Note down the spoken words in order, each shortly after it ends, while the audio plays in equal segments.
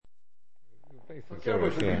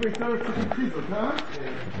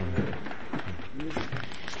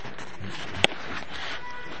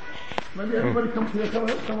Maybe everybody comes here.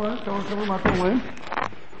 Come on, Martin Wayne.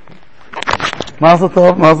 Mazel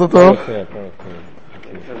tov.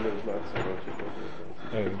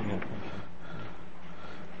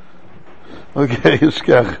 Okay,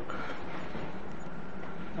 Yishkach.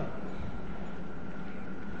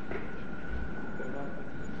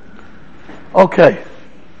 Okay.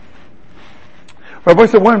 Rabbi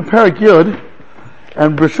said we're in Perek Yud,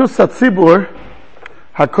 and B'Reshus HaTzibur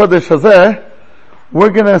HaKodesh Hazeh, we're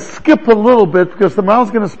going to skip a little bit because the Maharal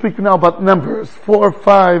is going to speak now about numbers, 4,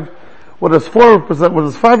 5. What does 4 represent? What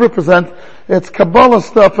does 5 represent? It's Kabbalah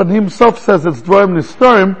stuff, and he himself says it's Dvarim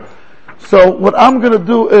Nistarim. So what I'm going to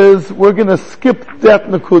do is we're going to skip that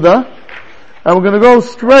Nakuda, and we're going to go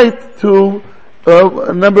straight to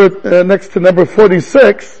next to number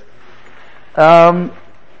 46,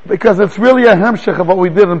 because it's really a hemshech of what we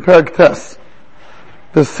did in Perek Tes,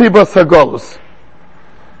 the Sibas HaGolus.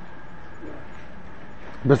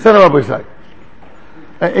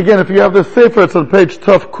 Again, if you have the Sefer, it's on page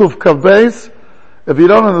Tov Kuf Kav Beis. If you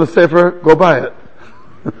don't have the Sefer, go buy it.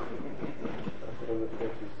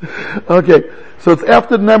 Okay, so it's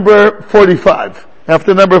after number 45.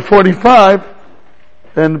 After number 45,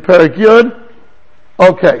 in Perek Yud.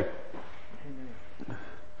 Okay.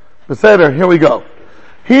 Beseder, here we go.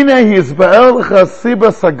 Hine hizba'er l'cha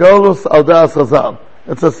sibas hagolus al da'as Chazal.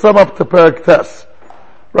 It's a sum up to Perek Tes.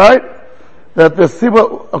 Right? That the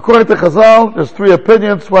Siba, according to Chazal, there's 3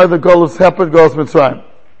 opinions why the Golus happened, Golus Mitzrayim.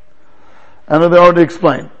 And they already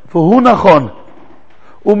explained. V'hu nachon,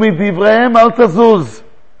 u'midivrehem al tazuz,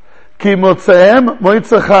 ki motzehem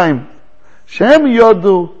moitze chaim, shehem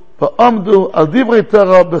yodu, v'amdu, al divrei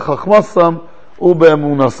Torah, b'chachmasam,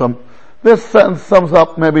 u'be'emunasam. This sentence sums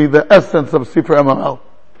up maybe the essence of Sefer Maharal.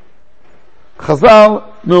 Chazal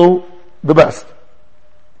knew the best.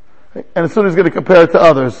 And as soon as he's going to compare it to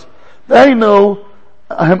others, they know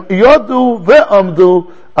yodu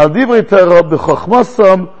ve'amdu al divrei Torah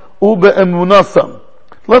b'chochmasam u'be'emunasam.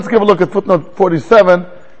 Let's give a look at footnote 47,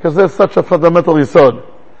 because there's such a fundamental yisod.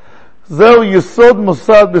 Zeu yisod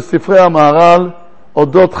musad b'sifrei HaMaharal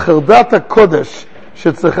odot cherdat HaKodesh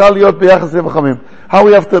shetzricha liot b'yachas l'chachamim. How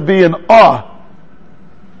we have to be in awe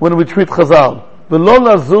when we treat Chazal. V'lo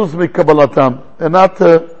lazuz mikabalatam, and not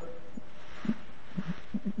to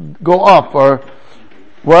go off or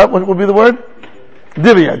what would be the word?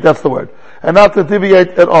 Deviate, that's the word. And not to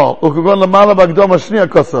deviate at all. U'kugon l'mala b'agdom ha'shniya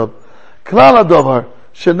kosav. Klal ha'dovar,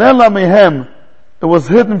 shenela mihem, it was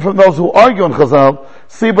hidden from those who argue on Chazal,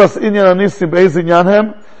 sibas inyan anisim be'ez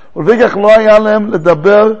inyanhem, u'vigach lo haya lehem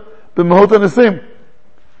ledaber b'mehut ha'nisim.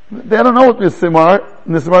 They don't know what nisim are.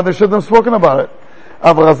 They shouldn't have spoken about it.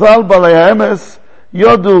 Avrazal balei ha'emes,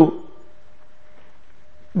 yodu,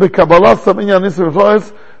 b'kabbalasam inyan anisim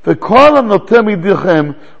v'flois,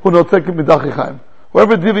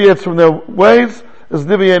 whoever deviates from their ways is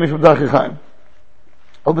deviating from Darchei Chaim.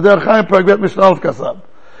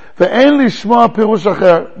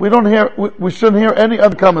 We shouldn't hear any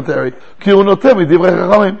other commentary.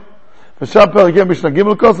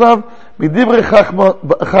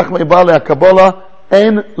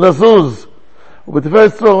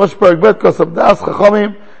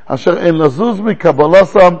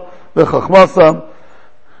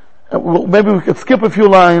 Maybe we could skip a few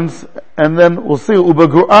lines, and then we'll see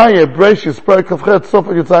Ubegu'aya, Breishis, Perek Kafchet,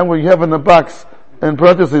 Sofer Yitzayim, where you have in the box, in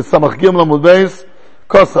parentheses, Samach Gimel Amud Beis,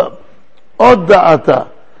 Kosab. Od da'ata,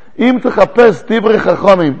 im techapes divrei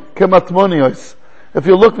chachamim, kematmonios. If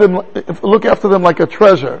you look after them like a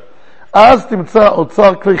treasure, az timtza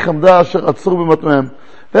otzar kli chamda asher atzur b'matmehem,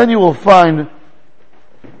 then you will find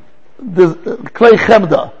this klei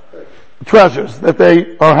chemda, treasures that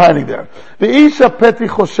they are hiding there. V'isha peti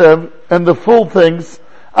choshev, and the full things,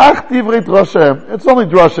 ach divrei droshem, it's only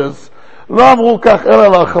drushes. Lo amru kach ela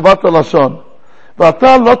l'archavat ha'lashon.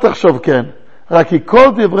 V'ata lo tachshov ken, rak ki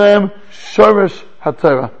kol divreim shoresh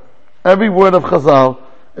haTorah. Every word of Chazal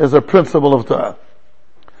is a principle of Torah.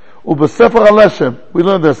 U'b'sefer HaLeshem, we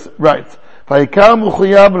learn this right. V'hikar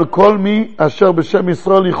muchayav l'kol mi asher b'shem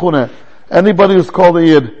Yisrael yichuneh. Anybody who's called a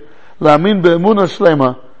Yid, la'amin be'emunah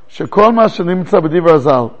shlema, shekol ma shenimtza b'divrei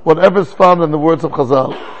Chazal, whatever is found in the words of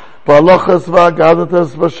Chazal, v'alochas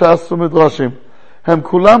v'agadatas v'shas v'midrashim, hem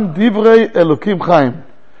kulam divrei Elokim chaim,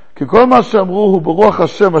 ki kol ma she'amru hu beruach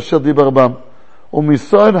Hashem asher diber bam,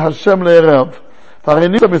 u'misoid Hashem le'erev,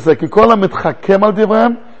 v'harinimtza miseh, ki kol ha'mitchakem al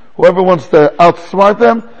divreim, whoever wants to outsmart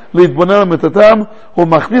them, להתבונן למיתתם, הוא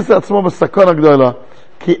מכניס לעצמו בסכנה גדולה.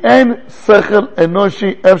 כי אין שכל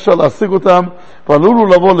אנושי אפשר להשיג אותם, ועלול הוא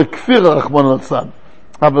לבוא לכפיר הרחמנא ליצלן.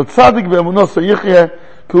 אבל צדיק באמונו יחיה,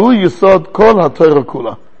 כי הוא יסוד כל התורה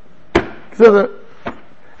כולה.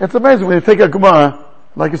 It's amazing when you take a Gemara,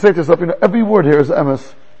 like you say to yourself, every word here is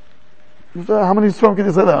emes. How many strong can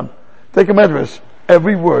you say that? Take a medrash.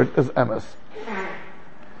 Every word is emes.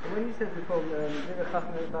 When you said before,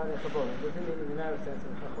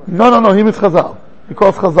 No, he means Chazal. He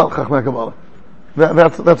calls Chazal Chachmei Kabbalah.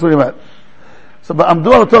 That's what he meant. So, but I'm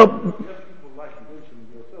doing a Torah.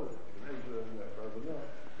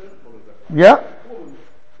 Yeah?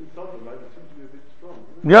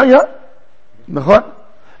 Yeah.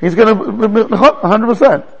 He's going to,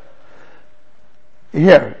 100%.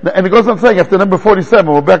 Here. And it goes on saying, after number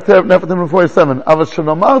 47, we're back to number 47.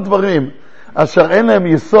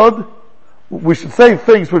 We should say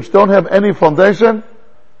things which don't have any foundation.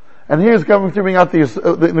 And here's coming to bring out the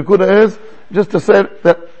Nakuda is, just to say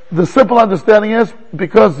that the simple understanding is,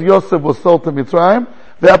 because Yosef was sold to Mitzrayim,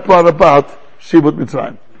 that brought about Shibud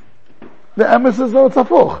Mitzrayim. The emes is though it's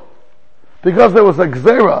afuch. Because there was a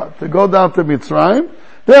gzera to go down to Mitzrayim,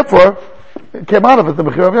 therefore, it came out of it the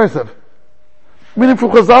Mechira of Yosef. Meaning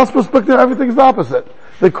from Chazal's perspective, everything is the opposite.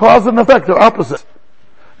 The cause and effect are opposite.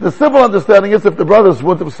 The simple understanding is if the brothers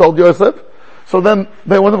wouldn't have sold Yosef, so then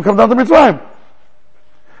they wouldn't have come down to Mitzrayim.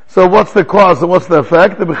 So what's the cause and what's the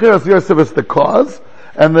effect? The Mechira of Yosef is the cause,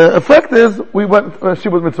 and the effect is, we went,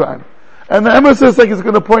 Shibud Mitzrayim. And the emes is like he's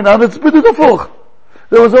going to point out, it's b'dik afuch.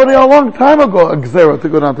 There was already a long time ago a gzera to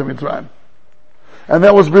go down to Mitzrayim. And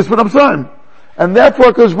that was Bris Ben Mitzrayim. And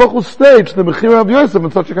therefore, Kodesh Baruch Hu staged the Mechira of Yosef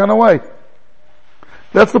in such a kind of way.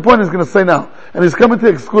 That's the point he's going to say now. And he's coming to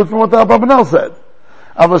exclude from what the Abarbanel said.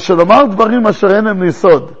 אבל שלומר דברים אשר אין הם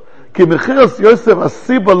ליסוד, כי מחירת יוסף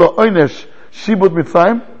הסיבה לא עונש שיבוד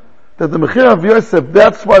מצרים, that the Mechira of Yosef,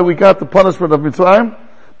 that's why we got the punishment of Mitzrayim,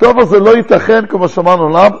 טוב זה לא ייתכן כמו שאמרנו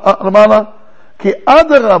למעלה, כי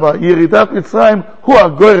אדרבה ירידת מצרים הוא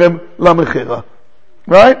הגורם למחירה.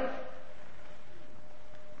 Right?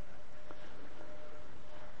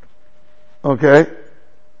 Okay.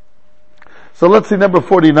 So let's see number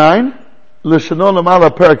 49. L'shano l'mala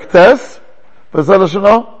perak tes. What's that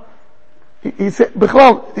l'shano? He's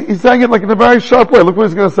saying it like in a very sharp way. Look what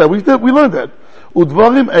he's going to say. We learned it.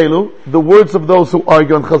 Udvarim elu, the words of those who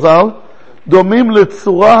argue on Chazal, domim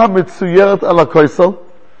l'tzura ha-mitzuyeret ala koisel.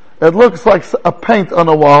 It looks like a paint on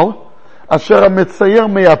a wall. Asher ha-mitzayer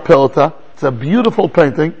meyapelta. It's a beautiful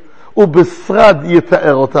painting. Ubisrad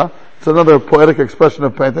yita'erota. It's another poetic expression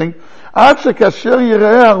of painting. עד שכאשר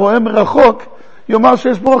יראה הרואה מרחוק, יאמר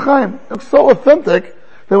שיש בו החיים. It's so authentic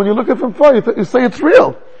that when you look at it from far, you say it's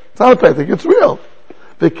real. It's not a painting, it's real.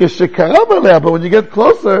 וכשקרב עליה, but when you get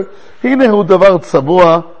closer, הנה הוא דבר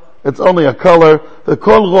צבוע, it's only a color,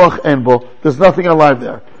 וכל רוח אין בו, there's nothing alive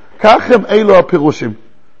there. כך הם אלו הפירושים.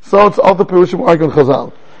 So it's all the פירושים are on חז"ל.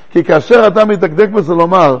 כי כאשר אדם מתדקדק בזה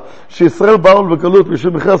לומר, שישראל באו בגלות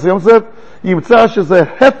בשביל מחירת יוסף, ימצא שזה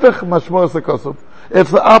הפך משמעות הכוסף. It's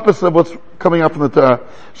the opposite of what's coming up from the Torah.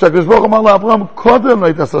 Shakadosh Baruch Hu amar laAvraham kodem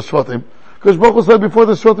leitas hashvatim. Kadosh Baruch Hu said before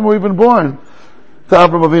the Shvatim were even born to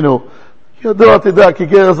Avraham Avinu, ידוע תדע כי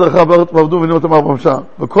גר זרעך ועבדו ובנו אותם אברהם שם.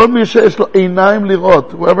 וכל מי שיש לו עיניים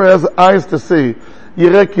לראות, whoever has eyes to see,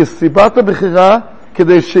 יראה כי סיבת הבחירה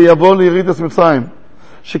כדי שיבוא לירידת מצרים.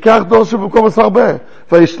 שכך דור שבמקום עשה הרבה.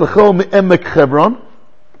 וישלחו מעמק חברון,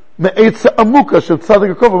 מעץ העמוקה של צדיק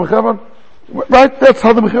יעקב ומחברון. Right? That's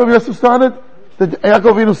how the Mechira of Yosef started. Did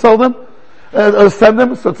Yaakov Avinu sell them? Send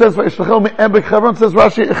them? So it says, Vayishlachel me'emek Hebron. It says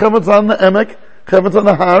Rashi, Hebron's on the emek, Hebron's on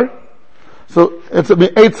the har. So it's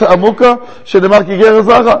me'etz ha'amuka, she'nemar ki ger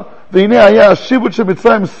zara. V'hine haya hashibud shel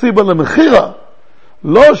Mitzrayim siba lemechira.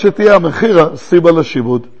 Lo shetiyeh ha'mechira siba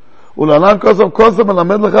leshibud. ולענן כל זה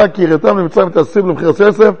מלמד לך כי יראתם למצרים תעשים למחירת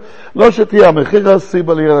יוסף, לא שתהיה המחירה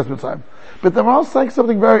סיבה לירידת מצרים. But they're all saying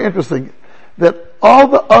something very interesting, that all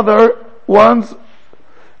the other ones,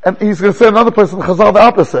 and he's going to say another place in Chazal the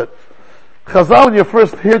opposite. Chazal, when you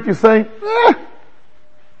first hear it, you say,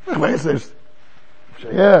 no.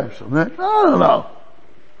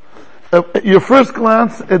 Your first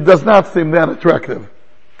glance, it does not seem that attractive.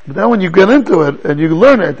 But then when you get into it, and you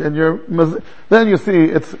learn it, and then you see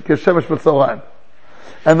it's Keshemesh B'Tzolan.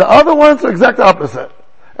 And the other ones are exact opposite.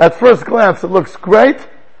 At first glance, it looks great,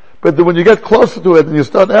 but then when you get closer to it, and you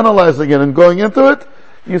start analyzing it and going into it,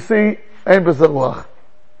 you see, Ein B'Zer Ruach.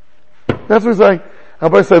 That's what he's saying.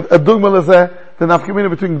 Rabbi said, a dugma lezeh, the nafkamina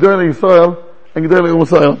between G'dolei Yisrael and G'dolei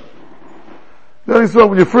Yisrael. G'dolei Yisrael,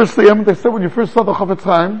 when you first see him, they said when you first saw the Chafetz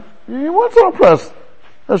Chaim, you weren't so impressed.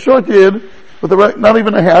 A short kid, with not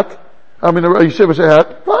even a hat, a yeshivish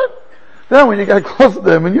hat, fine. Then when you get close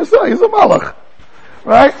to him, and you say, he's a malach.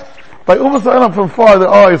 Right? By Umas Ha'olam from far, they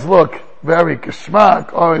always look very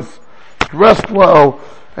geschmack, always dressed well,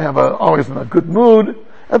 they have always in a good mood.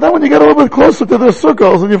 And then when you get a little bit closer to their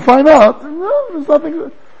circles and you find out, no, there's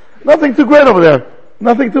nothing too great over there.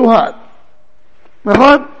 Nothing too hot.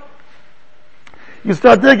 You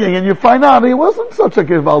start digging and you find out he wasn't such a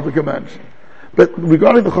gewaltige mensch. But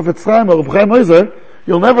regarding the Chofetz Chaim or Reb Chaim Ozer,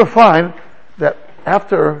 you'll never find that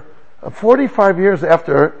after 45 years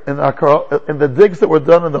after, in the digs that were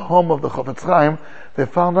done in the home of the Chofetz Chaim, they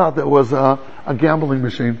found out there was a gambling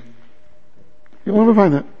machine. You'll never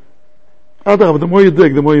find that. The more you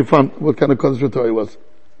dig, the more you find what kind of conservatory it was.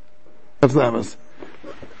 That's the emes.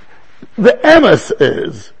 The emes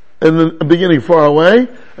is in the beginning far away,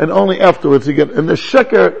 and only afterwards you get, and the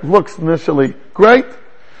sheker looks initially great,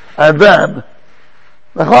 and then,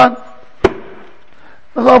 they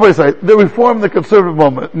reformed the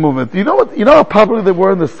conservative movement. You know how popular they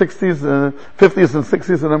were in the 60s, 50s and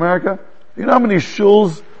 60s in America? You know how many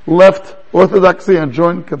shuls left orthodoxy and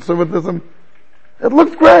joined conservatism? It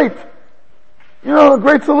looked great. A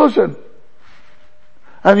great solution.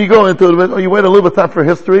 And you go into it, or you wait a little bit of time for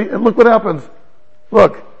history, and look what happens.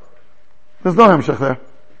 Look. There's no hemshech there.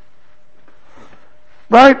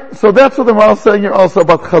 Right? So that's what the Maharal is saying here also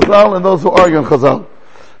about Chazal and those who argue on Chazal.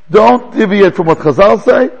 Don't deviate from what Chazal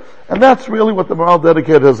say, and that's really what the Maharal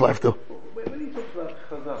dedicated his life to. When he talks about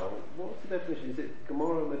Chazal, what's the definition? Is it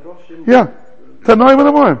Gemara and Midrashim? Yeah. Tanoim and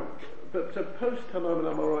Amorim. But so post Tanoim and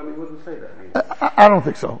Amorim, he wouldn't say that. I don't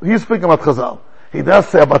think so. He's speaking about Chazal. He does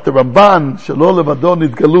say about the Ramban, Shelo Levado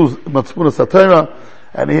Nitgalu Matzpuna Satira,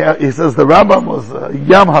 and he says the Rambam was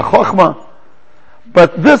Yam HaChochma.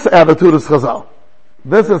 But this attitude is Chazal.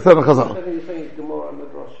 This is Chazal. I think he's saying it's Gemara and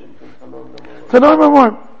Midrashim from Tanoim and Amorim. Tanoim and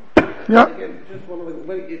Amorim. Yeah. Again, just one of the,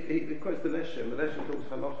 when he quotes the Leshem talks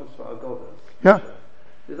halachas for agodas. Yeah.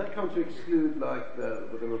 Does that come to exclude like the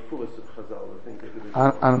refuahs of Chazal?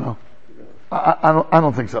 I don't know. I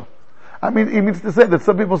don't think so. I mean, he means to say that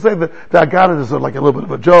some people say that the Agadah is like a little bit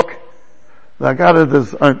of a joke. The Agadah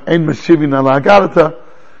is ein meshivin ala Agadah.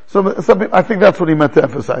 So some people, I think that's what he meant to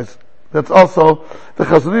emphasize. That's also the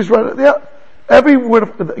Chazon Ish. Yeah, every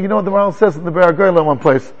word. The Maharal says in the Ber HaGoyla in one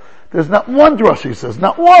place. There's not one drasha, he says,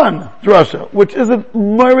 not one drasha, which isn't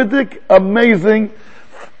meridic, amazing,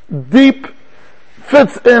 deep,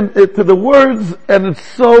 fits in it to the words, and it's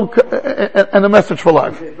so, and a message for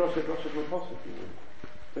life.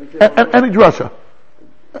 Any drasha.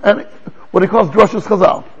 What he calls drashas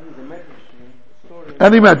Chazal.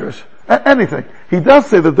 Any medrash. Anything. He does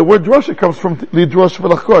say that the word drasha comes from lidrosh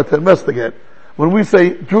v'lachkor, to investigate. When we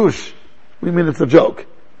say drush, we mean it's a joke.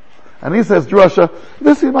 And he says, drasha,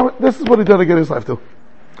 this is what he dedicated his life to.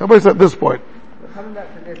 Everybody said at this point. But coming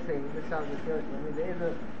back to this thing, this sounds interesting. I mean, there is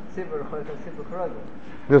a Sefer Choyka and Sefer Kuroga.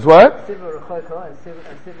 There's what? Sefer Choyka and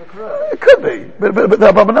Sefer Kuroga. It could be. But the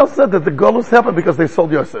Ababanel said that the Golus happened because they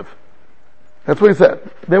sold Yosef. That's what he said.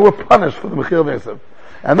 They were punished for the Mechir of Yosef.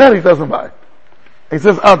 And then he doesn't buy. He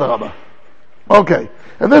says, Adarabah. Okay.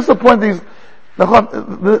 And this is the point, this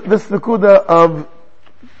Nakuda of,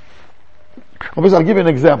 I'll give you an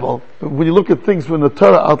example. When you look at things from the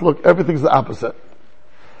Torah outlook, everything's the opposite.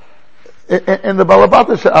 In the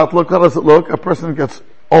Balabatisha outlook, how does it look? A person gets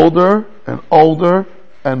older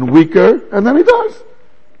and weaker, and then he dies.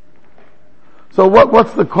 So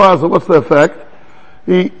what's the cause, or what's the effect?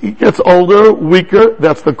 He gets older, weaker,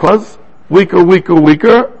 that's the cause. Weaker,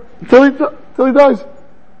 until he dies.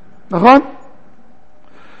 The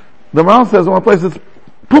Maharal says in one place it's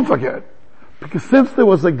pumfakir. Because since there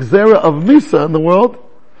was a gzera of Misa in the world,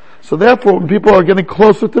 so therefore when people are getting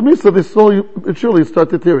closer to Misa, they slowly but surely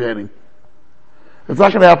start deteriorating. It's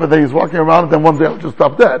not going to happen that he's walking around and then one day he'll just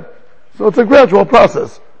stop dead. So it's a gradual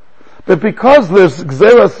process. But because there's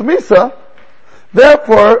gzera Misa,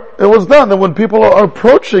 therefore it was done that when people are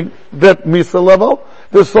approaching that Misa level,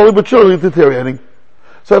 they're slowly but surely deteriorating.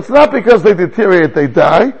 So it's not because they deteriorate, they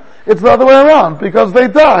die. It's the other way around. Because they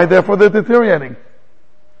die, therefore they're deteriorating.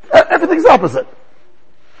 Everything's opposite.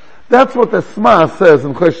 That's what the Sma says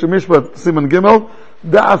in Chosh Mishpat Siman Gimel,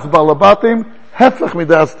 Das Balabatim, Hefech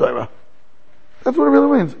Midas Torah. That's what it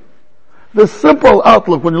really means. The simple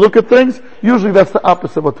outlook, when you look at things, usually that's the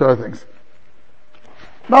opposite of what Torah thinks.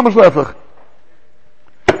 Mamash Lefech.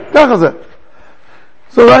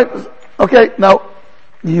 So right, okay, now,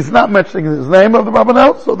 he's not mentioning his name of the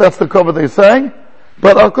Rabbanel, so that's the cover they're saying,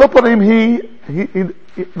 but Al Kopanim,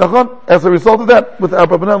 as a result of that, with Al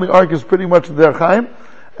Rabbanel, he argues pretty much Der Chaim,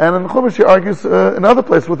 and in Chumash he argues in other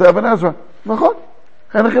places with Eben Ezra.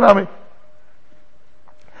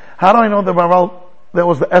 How do I know that Maharal, that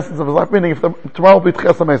was the essence of his life? Meaning, if tomorrow will be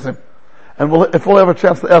Tchias HaMesim, and if we'll have a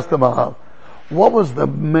chance to ask the Maharal, what was the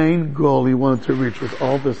main goal he wanted to reach with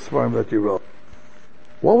all this Sefer that he wrote?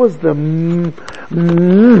 What was the Han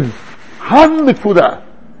Nikuda?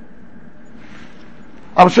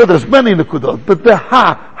 I'm sure there's many Nikudot, but the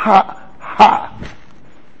Ha.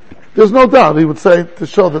 There's no doubt, he would say, to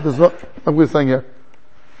show that there's no, I'm going to say here.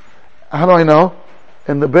 How do I know?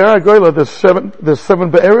 In the Be'er HaGoyla, there's seven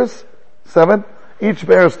Be'eres. 7. Each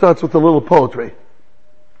Be'er starts with a little poetry.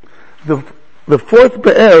 The fourth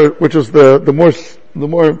Be'er, which is the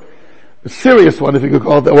more serious one, if you could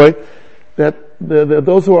call it that way, that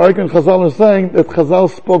those who are arguing Chazal are saying that Chazal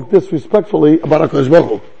spoke disrespectfully about HaKadosh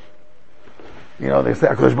Baruch Hu. You know, they say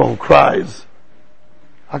HaKadosh Baruch Hu cries.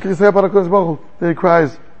 How can you say about HaKadosh Baruch Hu that he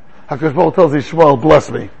cries? HaKadosh Baruch Hu tells Yishmael, bless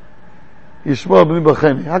me. Yishmael b'ni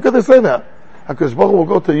b'cheni. How could they say that? HaKadosh Baruch Hu will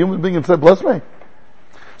go to a human being and say, bless me?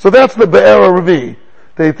 So that's the Be'er Revi.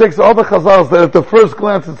 That he takes all the Chazals that at the first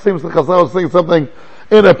glance it seems the Chazal is saying something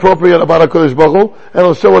inappropriate about HaKadosh Baruch Hu, and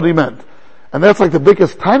he'll show what he meant. And that's like the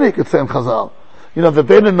biggest tiny he could say in Chazal. You know, that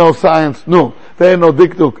they didn't know science, no. They didn't know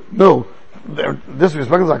dikduk, no. They're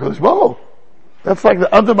disrespecting HaKadosh Baruch Hu. That's like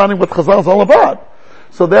the undermining what Chazal is all about.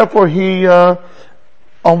 So therefore he, over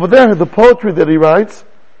there, the poetry that he writes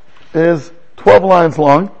is 12 lines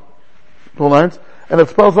long, 12 lines, and it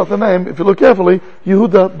spells out the name, if you look carefully,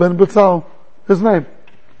 Yehuda ben Betzal, his name.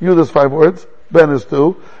 Yehuda's 5 words, Ben is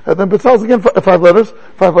 2, and then Betzal's again 5 letters,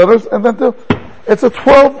 and then 2. It's a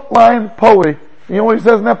 12-line poetry. You know what he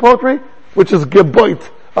says in that poetry? Which is geboit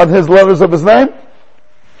on his letters of his name?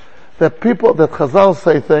 That Chazal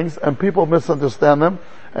say things, and people misunderstand them,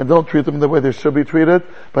 and don't treat them the way they should be treated,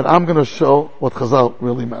 but I'm going to show what Chazal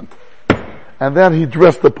really meant. And then he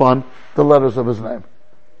dressed upon the letters of his name.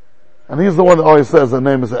 And he's the one that always says the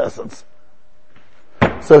name is the essence.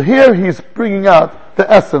 So here he's bringing out the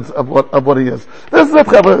essence of what he is. This is it,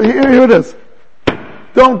 here it is.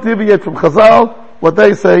 Don't deviate from Chazal. What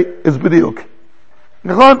they say is b'diuk.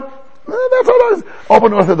 That's all it is.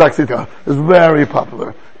 Open Orthodoxy is very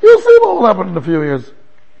popular. You'll see what will happen in a few years.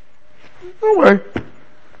 Don't worry.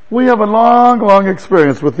 We have a long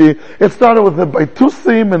experience with it started with the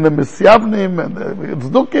Baitusim and the Misyavnim and the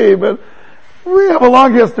Tzdukim, and we have a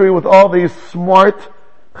long history with all these smart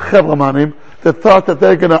Chevramanim that thought that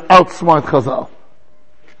they're gonna outsmart Chazal.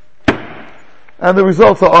 And the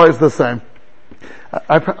results are always the same.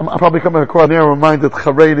 I'm probably coming across here reminded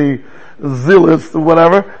Haredi, Zilis,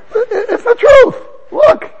 whatever. It's the truth.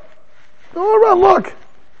 Look. Go around, look.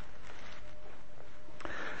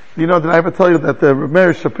 You know, did I ever tell you that the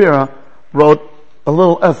Meir Shapira wrote a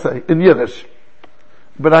little essay in Yiddish?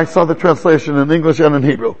 But I saw the translation in English and in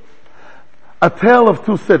Hebrew. A Tale of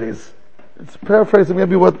Two Cities. It's paraphrasing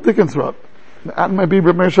maybe what Dickens wrote. Maybe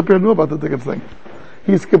Meir Shapira knew about the Dickens thing.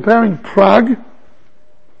 He's comparing Prague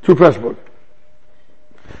to Pressburg.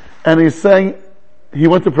 And he's saying he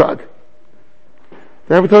went to Prague.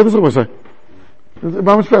 Did I ever tell you this? What was I?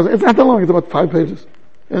 It's not that long, it's about 5 pages.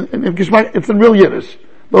 And it's in real Yiddish.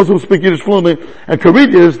 Those who speak Yiddish fluently and can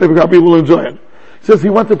read Yiddish, they probably will enjoy it. He says he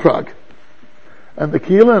went to Prague. And the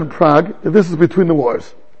Kehillah in Prague, this is between the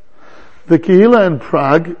wars. The Kehillah in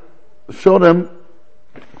Prague showed him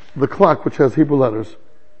the clock which has Hebrew letters.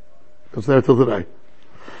 It's there till today.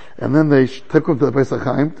 And then they took him to the Beis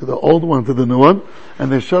HaChaim, to the old one, to the new one,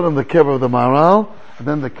 and they showed him the kever of the Maharal, and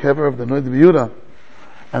then the kever of the Noid Yehuda.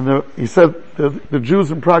 And he said the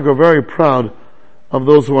Jews in Prague are very proud of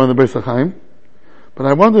those who are in the Beis HaChaim. But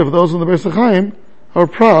I wonder if those in the Beis HaChaim are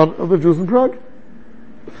proud of the Jews in Prague.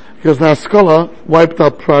 Because the Haskalah wiped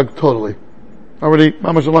out Prague totally. Already,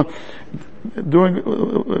 during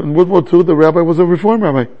in World War II, the rabbi was a Reform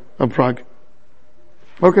rabbi of Prague.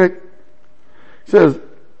 Okay. He says,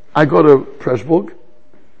 I go to Pressburg.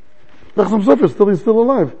 The Chassam Sofer he's still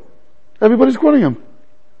alive. Everybody's quoting him.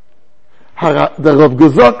 The Rav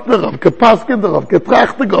Gezok, the Rav Kapaskin, the Rav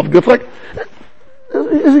Getracht, the Rav Gefleck.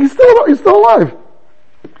 He's still alive.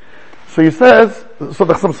 So he says, so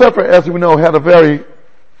the Chassam Sofer, as we know, had a very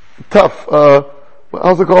tough,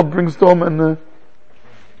 how's it called, bringstorm and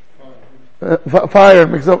fire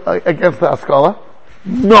mixed up against the Haskalah.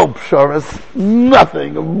 No psharas,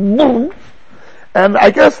 nothing. And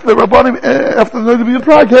I guess the Rabbanim, after the Noid in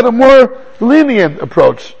Prague, had a more lenient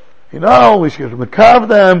approach. You know, we should carve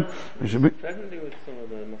them. We should be. Definitely with some of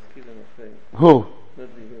the Maskilim of faith. Who?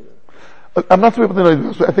 I'm not sure about the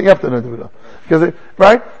Noid. I think after the Noid. Because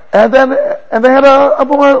right? And they had a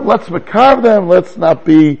more, let's carve them, let's not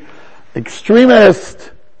be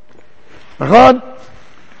extremist. You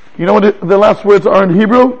know what the last words are in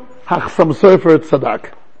Hebrew? Hachsam Sefer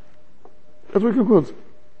Tzadak. That's what it concludes.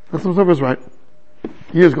 Hachsam Sefer is right.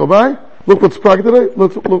 Years go by. Look what's Prague today.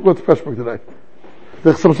 Look what's Pressburg today.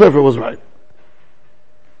 The Chasam Sefer was right.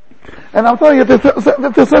 And I'm telling you,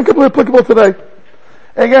 the same could be applicable today.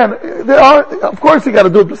 Again, of course you gotta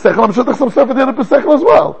do it Pesachel. I'm sure there's some Sefer did it Pesachel as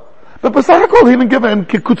well. But Pesachel, he didn't give in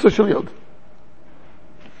Kikutza Shel Yud.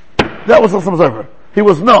 That was some Sefer. He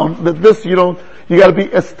was known that this, you gotta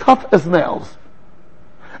be as tough as nails.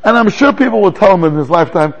 And I'm sure people would tell him in his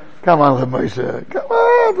lifetime, come on, Moshe, come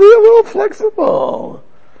on, be a little flexible.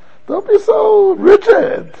 Don't be so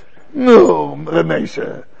rigid. No,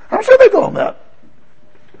 Moshe. I'm sure they told him that.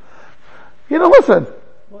 Listen.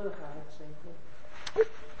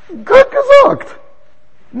 Good gesagt.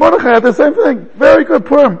 Mordechai had the same thing. Very good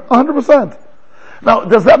Purim. 100%. Now,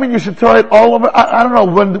 does that mean you should try it all over? I don't know,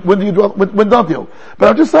 when do you do it, when don't you? But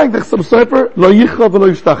I'm just saying that some Sefer, lo yichra v'lo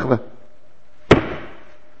yishtachve.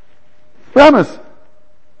 Promise.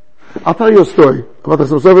 I'll tell you a story about the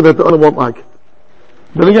Sefer that the other won't like.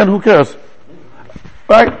 But again, who cares?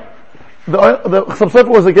 Right? The Sefer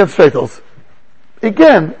was against Shaitels.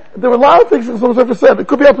 Again, there were a lot of things that the Sefer said. It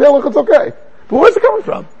could be up here, it's okay. But where's it coming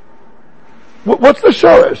from? What's the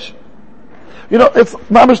shorish? It's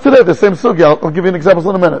mamish today, the same sugi. I'll give you an example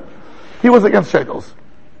in a minute. He was against Shaitels.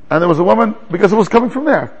 And there was a woman, because it was coming from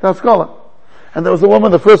there, that's Skala. And there was a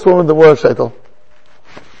woman, the first woman that wore a Shaitel.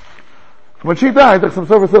 When she died, the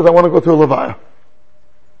Sefer says, I want to go to a Levaya.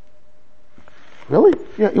 Really?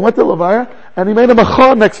 Yeah, he went to Levaya, and he made a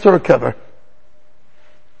macha next to her kever.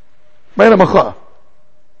 Made a macha.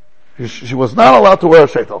 She was not allowed to wear a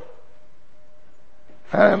Shaitel.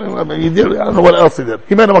 I don't know what else he did.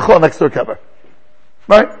 He made a macha next to her kever.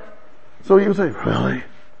 Right? So you say, really?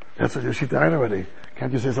 That's what she died already.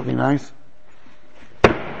 Can't you say something nice?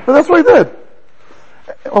 But that's what he did.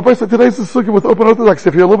 Today's the sukkah with Open Orthodox.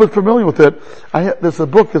 If you're a little bit familiar with it, there's a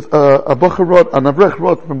book that a Bacher wrote, an Avrech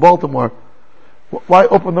wrote from Baltimore. Why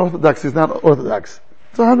Open Orthodox is not Orthodox.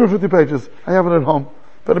 It's 150 pages. I have it at home.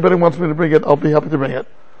 If anybody wants me to bring it, I'll be happy to bring it.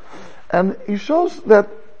 And he shows that,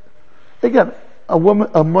 again,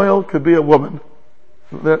 a male could be a woman.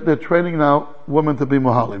 They're training now women to be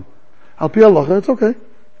Mahalim. Al pi halacha, it's okay.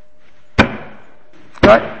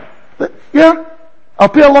 Right? Yeah. Al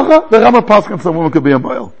pi halacha, the Rama Paschal said a woman could be a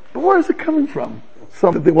male. But where is it coming from?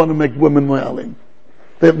 Some that they want to make women Mahalim.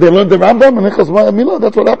 They learned the Rambam and Ichas Mila,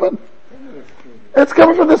 that's what happened. It's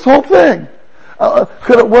coming from this whole thing.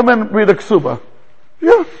 Could a woman read a ksuba?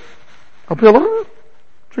 Yeah. Al pi halacha?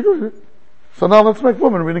 So now let's make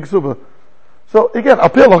women reading ksuba. So again, al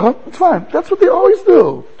pi halacha, it's fine. That's what they always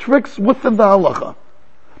do. Tricks within the halacha.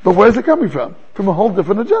 But where is it coming from? From a whole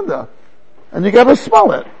different agenda. And you gotta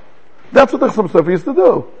smell it. That's what the Chasam Sofer used to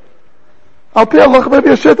do. Al pi halacha, maybe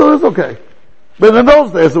a shaitel is okay. But in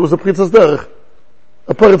those days, it was a princess derech.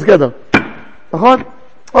 A peretz gedder.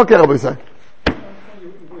 Okay, Rabbi say.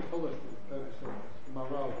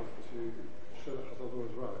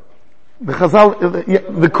 The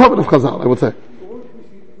Chazal, the comment of Chazal, I would say.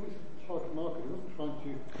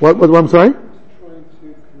 What I'm sorry?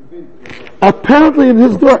 Apparently in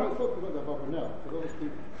his door.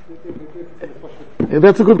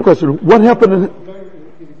 That's a good question. What happened in...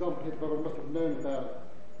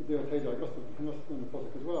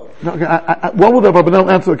 What will the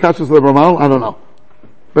Rabbanel answer the Kashas of the Maharal? I don't know.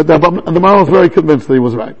 But the Maharal is very convinced that he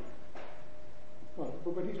was right. But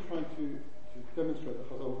he's trying to demonstrate that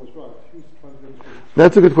Chazal was right. Who's trying to demonstrate?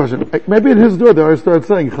 That's a good question. Maybe in his door they already started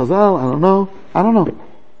saying Chazal, I don't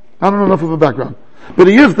know enough of a background. But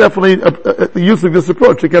he is definitely using this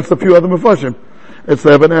approach against a few other Mefashim. It's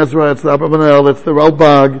the Ibn Ezra, it's the Abravanel, it's the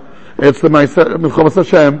Ralbag, it's the Gevuros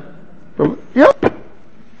Hashem.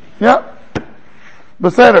 Yeah.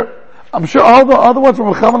 Beseder. I'm sure all the other ones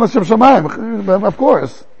from Mechavan Hashem Shamayim, of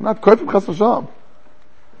course. Not quite from Chas Hashem.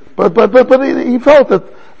 But he felt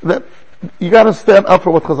that you gotta stand up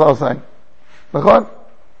for what Chazal is saying. Nachon?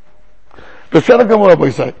 Beseder Gamur Rabbi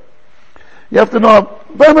say. You have to know,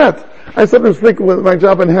 Bemet, I sometimes think with my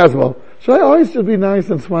job in Hasbro, should I always just be nice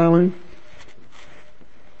and smiling?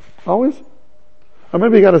 Always? Or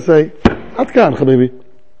maybe you gotta say, Atkan, Habibi.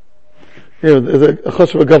 Here, there's a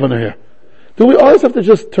Chashva governor here. Do we always have to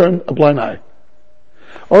just turn a blind eye?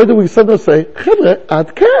 Or do we sometimes say, Chedre,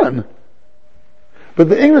 Atkan? But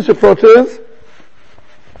the English approach is,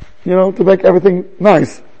 to make everything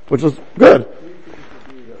nice, which is good.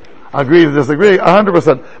 Agree to disagree,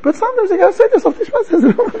 100%. But sometimes you gotta say to yourself,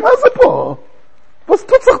 Was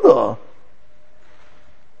tut sich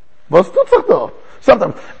da?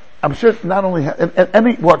 Sometimes, I'm sure not only in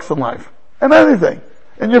any walks in life, in anything,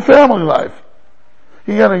 in your family life,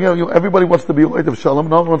 everybody wants to be a light of shalom,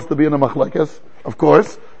 no one wants to be in a machlekes, of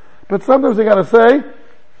course, but sometimes you gotta say,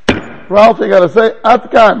 Ralph, you gotta say,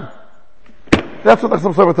 Atkan. That's what the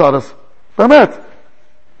Chasam Sofer taught us.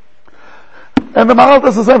 And the Maharal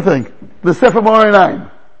does the same thing. The Sefer Moreh 9.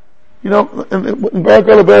 You know, in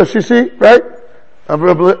Barakala Shishi, right?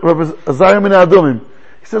 Rabbi Azariah Min Adumim.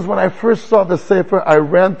 He says, when I first saw the Sefer, I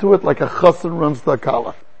ran to it like a chassan runs to a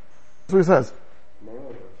kala. That's what he says.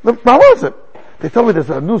 How was it? They told me there's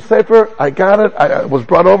a new Sefer, I got it, it was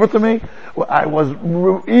brought over to me, I was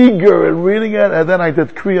eager in reading it, and then I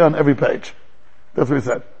did kriya on every page. That's what he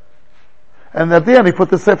said. And at the end, he put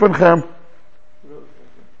the Sefer in Chem.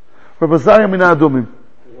 Rabbi Azariah Min Adumim.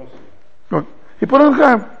 He put it in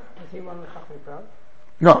Chem.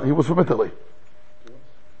 No, he was from Italy.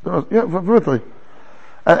 Yeah, from Italy.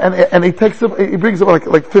 And he takes him, he brings him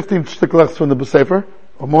like 15 shtiklachs from the Sefer,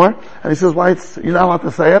 or more, and he says, why you're not allowed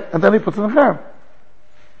to say it, and then he puts it in Chem.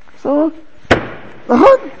 So,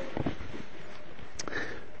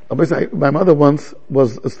 my mother once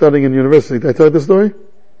was studying in university. Did I tell you this story?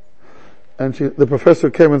 And the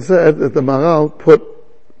professor came and said that the Maharal put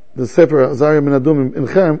the Sefer Azariah Min Adumim in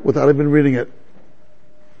Chem without even reading it.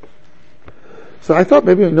 So I thought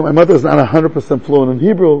maybe, my mother is not 100% fluent in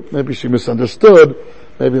Hebrew, maybe she misunderstood,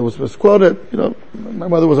 maybe it was misquoted, my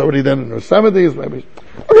mother was already then in her 70s, maybe.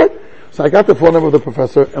 Okay. So I got the phone number of the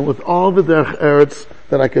professor, and with all the derech eretz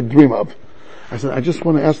that I could dream of, I said, I just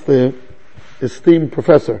want to ask the esteemed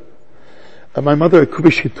professor. And my mother, it could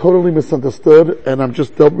be she totally misunderstood, and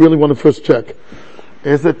don't really want to first check.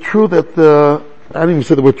 Is it true that I didn't even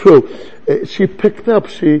say the word true, she picked up,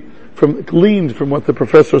 gleaned from what the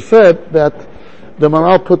professor said, that the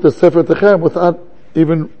Maharal put the Sefer Techem without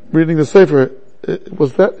even reading the Sefer.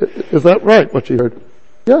 Is that right, what she heard?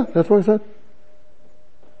 Yeah, that's what I said.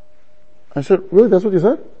 I said, really, that's what you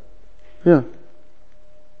said? Yeah.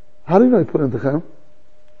 How do you know he put it in Techem?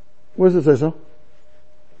 Where does it say so?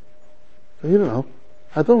 You don't know.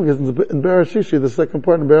 I told him in Berashishi, the second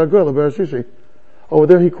part in Beragol, Berashishi. Over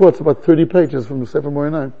there he quotes about 30 pages from the Sefer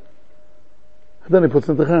Morinai. And then he puts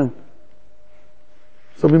it in Techem.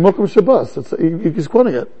 So Mimokum Shabbos, he's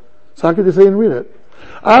quoting it. So how could you say he didn't read it?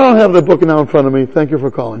 I don't have the book now in front of me. Thank you for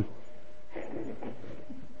calling.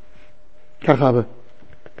 Kachabe.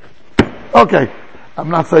 Okay. I'm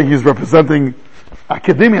not saying he's representing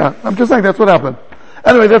academia. I'm just saying that's what happened.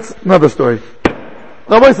 Anyway, that's another story.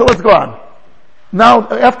 Rabbi, so let's go on. Now,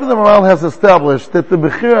 after the Maharal has established that the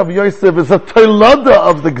Bechir of Yosef is a Teilada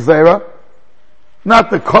of the Gzeira,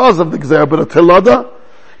 not the cause of the Gzeira, but a Teilada,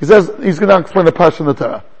 he says, he's going to explain the Parsha in the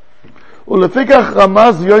Torah. Ulefikach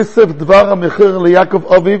Ramaz Yosef Dvar HaMechir LeYaakov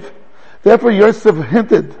Aviv. Therefore Yosef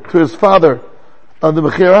hinted to his father on the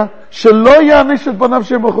Mechira, Shelo Ya'anish et Banav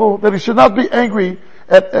Shemochu, that he should not be angry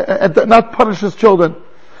and not punish his children.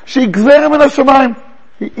 She Gzeira Min HaShamayim.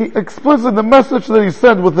 He explicitly, the message that he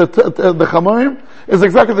sent with the Chamorim is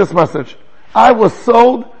exactly this message. I was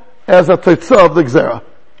sold as a Teitzah of the Gzeira.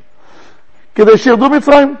 Kedei shirdu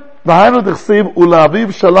Mitzrayim. והיינו דכסיב,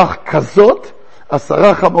 ולאביו שלח כזאת,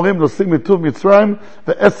 10 חמורים נוסעים מטוב מצרים,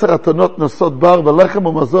 ו10 אתונות נוסעות בר ולחם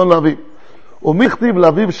ומזון לאביו. ומכתיב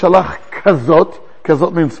לאביו שלח כזאת,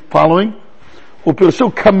 כזאת means following,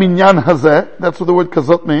 ופרשו כמניין הזה, that's what the word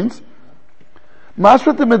כזאת means.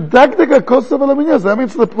 משהו אתם מדגדג הכוסף על המניין, that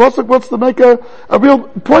means the Pasuk wants to make a real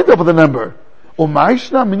point of the number. ומה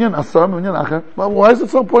ישנה מניין 10 מניין אחר? Why is it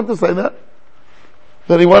so important to say that?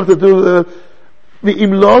 That he wanted to do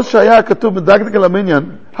ואם לא שהיה כתוב מדגדג על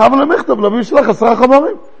המניין, אבל למכתב להביא שלך 10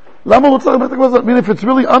 חמורים. למה הוא צריך למכתב כזאת? I mean, if it's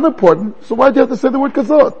really unimportant, so why do you have to say the word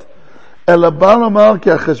כזאת? אלא בא לומר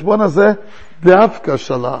כי החשבון הזה דווקא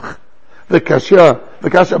שלח. וכאשר,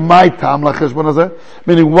 מה טעם לחשבון הזה?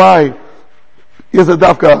 meaning why is it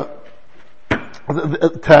דווקא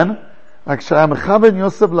 10? רק כשהיה מכוון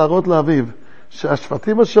יוסף להראות לאביו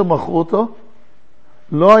שהשבטים אשר מכרו אותו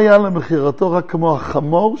לא היה למכירתו רק כמו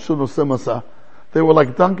החמור שהוא נושא מסע. They were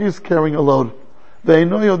like donkeys carrying a load.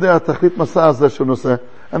 ואינו יודע תכלית מסע הזה שהוא נושא.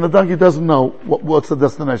 And the donkey doesn't know what's the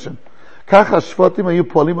destination. כך השבטים היו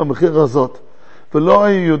פועלים במחיר הזאת. ולא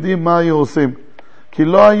היו יודעים מה היו עושים. כי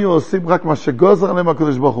לא היו עושים רק מה שגוזר עליהם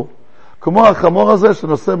הקדוש ברוך הוא. כמו החמור הזה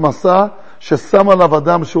שנושא מסע, ששם עליו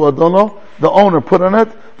אדם שהוא אדונו, the owner put on it,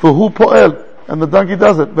 והוא פועל. And the donkey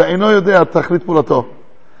does it. ואינו יודע תכלית פעולתו.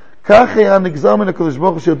 כך היה נגזר מן הקדוש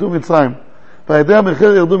ברוך הוא שירדו מצרים. והידי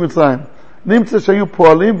המחיר ירדו מצרים. נמצא שהיו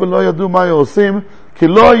פועלים ולא ידעו מה היו עושים, כי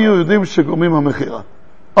לא היו יודעים שגורמים המחירה.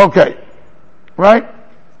 Okay. Right?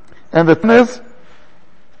 And the thing is,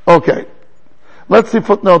 okay. Let's see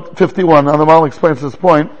footnote 51. Now the Maharal explains this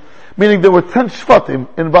point. Meaning there were 10 shvatim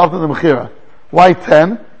involved in the mechira. Why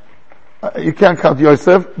 10? You can't count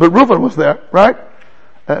Yosef, but Reuven was there, right?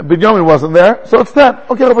 Binyamin wasn't there, so it's 10.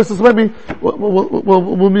 Okay, Rabbi says maybe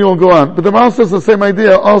we'll go on. But the Maharal says the same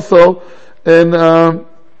idea also in the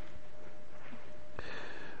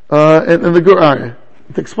Gur.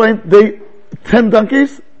 To explain, 10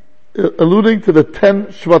 donkeys, alluding to the 10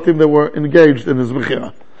 Shvatim that were engaged in his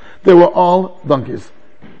Mechira. They were all donkeys.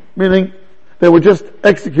 Meaning, they were just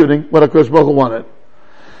executing what HaKadosh Baruch Hu wanted.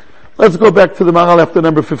 Let's go back to the Maharal after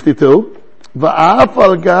number 52.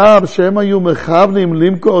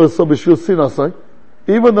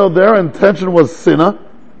 Even though their intention was sinner,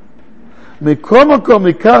 the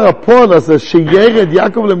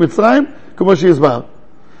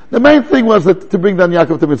main thing was to bring down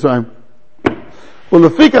Yaakov to Mitzrayim.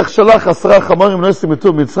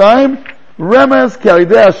 רמז כי על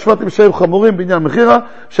ידי השבטים שהיו חמורים בעניין מחירה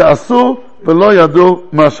שעשו ולא ידעו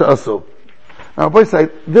מה שעשו. Now, boy, say,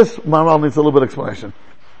 this Maharal needs a little bit of explanation.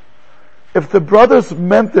 If the brothers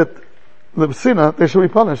meant it, the sinner, they should be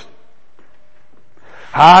punished.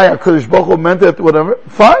 Hi, HaKadosh Baruch Hu meant it, whatever.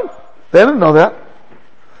 Fine. They didn't know that.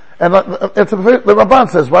 And the Ramban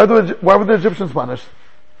says, why were the Egyptians punished?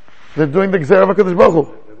 They're doing the Gzera of HaKadosh Baruch Hu.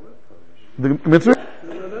 The Mitzvah?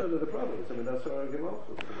 The brothers. I mean, that's what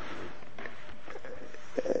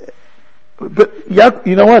But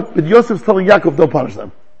you know what? But Yosef's telling Yaakov, don't punish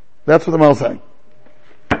them. That's what the Maharal is saying.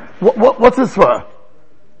 What's this for?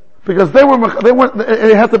 Because they weren't,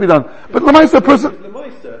 it had to be done. But Lamaisa person...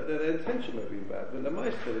 Lamaisa, their intention may be bad, but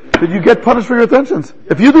Lamaisa... Did you get punished for your intentions?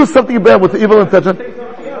 If you do something bad with evil intention...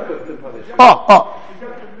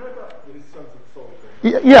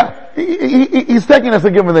 Yeah. He's taking it as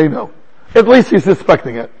a given they know. At least he's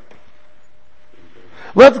suspecting it.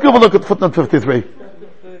 Let's give a look at footnote 53.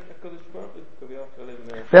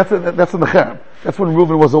 That's in the Cherem. That's when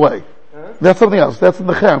Reuben was away. That's something else. That's in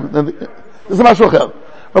the Cherem. This is a Mashal Cherem.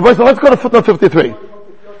 But so let's go to footnote 53.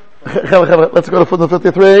 Let's go to footnote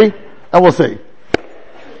 53, and we'll see.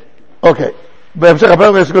 Okay. Right,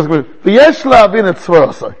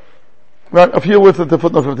 a few words into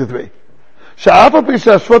footnote 53. שאף על פי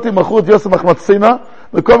שהשבטים מכרו את יוסף מחמצצינה,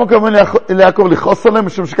 וכל מקום ליעקב לכעוס עליהם,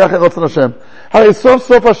 משום שכך ירצון השם. הרי סוף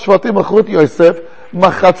סוף השבטים מכרו את יוסף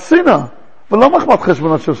מחצינה, ולא מחמת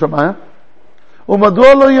חשבונות של שמיים.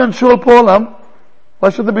 ומדוע לא יענשו על פועלם? Why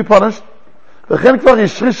should they be punished? וכן כבר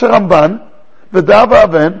השריש הרמב"ן, ודעה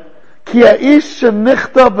ואבן, כי האיש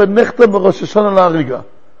שנחטא ונחטא בראש השנה להריגה.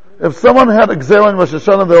 If someone had a gzera in Rosh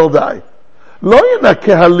Hashanah, they all die. לא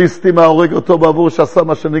ינקה הליסטים ההורג אותו בעבור שעשה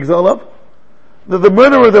מה שנגזר עליו. The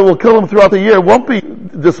murderer that will kill him throughout the year won't be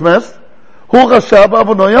dismissed. הוא רשע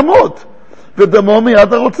בעוונו ימות. ודמו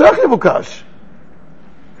מיד הרוצח יבוקש.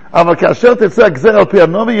 אבל כאשר תצא הגזר על פי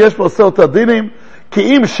הנובי, יש ועושה אותה דינים,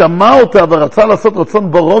 כי אם שמע אותה ורצה לעשות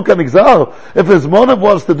רצון בורו כנגזר, if his motive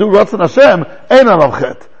was to do רצון השם, אין עליו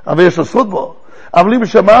חטא. אבל יש לו זכות בו. אבל אם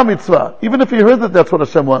שמע המצווה, even if he heard that that's what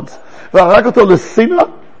Hashem wants, והרג אותו לשנאה,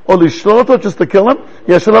 או לשלול אותו just to kill him,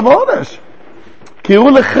 יש עליו עונש. כי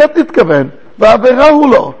הוא לחטא התכוון, והעבירה הוא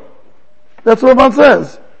לא. That's what Ramban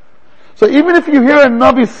says. So even if you hear a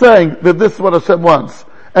Navi saying that this is what Hashem wants,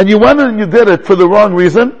 and you went and you did it for the wrong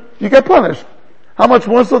reason, you get punished. How much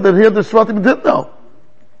more so that here the Shvatim didn't know?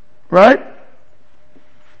 Right?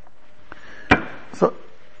 So,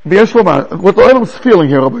 ויש לומר, what the Olam is feeling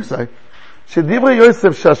here, Rabbi say, שדברי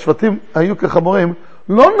יוסף שהשבטים היו כחמורים,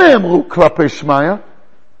 לא נאמרו כלפי שמיה.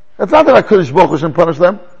 It's not that HaKadosh Baruch Hu should punish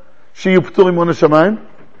them, שיהיו פטורים מעונש שמיים,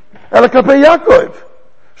 אלא כלפי יעקב,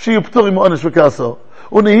 שיהיו פטורים מעונש וכעסו.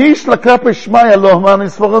 ונהיש לכלפי שמיה לא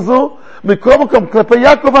מהנספור הזו, מכל מקום כלפי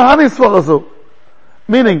יעקב הנספור הזו.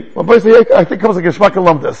 Meaning, I think it comes like a shmak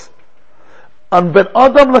alumdus. On Ben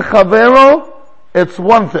Adam lechavero, it's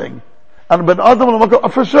one thing. On Ben Adam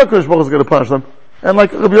lechavero, for sure Kodesh Baruch is going to punish them. And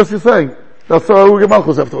like Rabbi Yossi is saying, that's how we get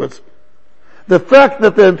Malchus afterwards. The fact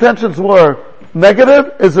that the intentions were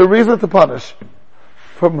negative is a reason to punish.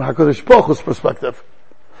 From HaKadosh Baruch Hu's perspective.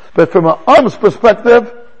 But from an Am's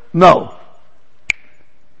perspective, no.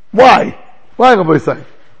 Why? Why, Rabbi say?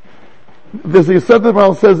 There's a set that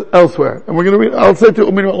Maharal says elsewhere. And we're going to read, I'll say to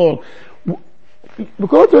Umin alone.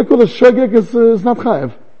 Because I call it Shogeg is not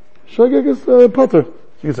Chayev. Shogeg is Potter.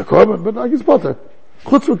 He's a korban, but like he's Potter.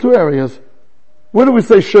 Chutz for two areas. Where do we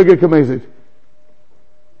say Shogeg Kamezid?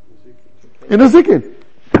 In the Zikin.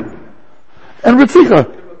 And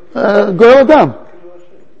Ritzicha. Goel Adam.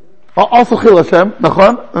 Also Chil Hashem,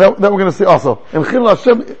 Nachon. That we're going to see also. And Chil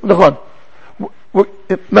Hashem, Nachon.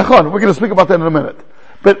 Nachon, we're going to speak about that in a minute.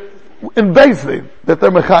 But in Beis Din, that they're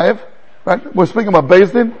Mechayev, right? We're speaking about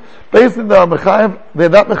Beis Din. Beis Din, they are Mechayev. They're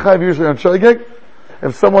not Mechayev usually on Shogeg.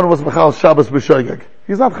 If someone was Mechal Shabbos b'Shogeg,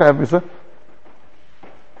 he's not Chayev Misa.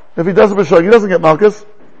 If he does it b'Shogeg, he doesn't get Malchus.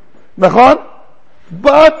 Nachon?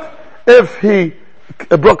 But if he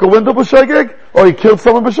broke a window b'Shogeg, or he killed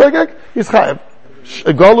someone b'Shogeg, he's Chayev.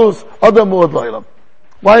 Golus, Adam Mu'ad Lo'ilam.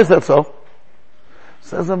 Why is that so?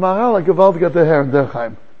 Says the Maharal, like Gewalt get the hair in der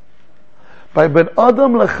Chaim. By ben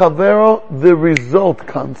adam lechavero, the result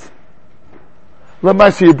comes.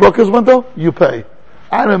 Lemaisi, you broke his window, you pay.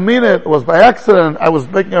 I didn't mean it was by accident, I was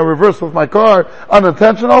making a reverse with my car,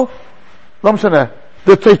 unintentional. Lo mishaneh.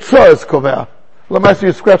 The teitzah is kovea. Lemaisi,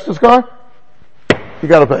 you scratched his car, you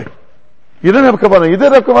gotta pay. You didn't have kavanah, you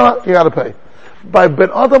did have kavanah, you gotta pay. By ben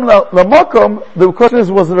adam lamakom, the question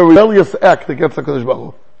is, was it a rebellious act against the Kodesh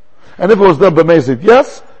Baruch Hu? And if it was done b'mezid,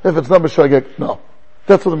 yes. If it's done b'shogeg, no.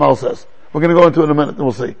 That's what the Maharal says. We're going to go into it in a minute and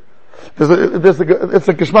we'll see. It's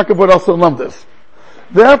a geschmack of what also lump this.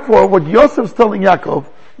 Therefore, what Yosef's telling Yaakov,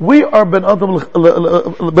 we are ben adam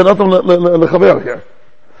lechaver here.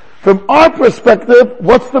 From our perspective,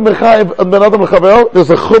 what's the mechayiv and ben adam lechaver? There's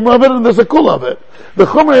a chumrah of it and there's a kula of it. The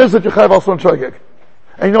chumrah is that you chayiv also on shogeg.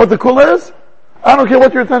 And you know what the kula is? I don't care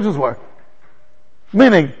what your intentions were.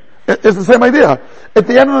 Meaning, it's the same idea. At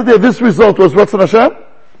the end of the day, this result was Ratzon Hashem.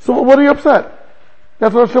 So what are you upset?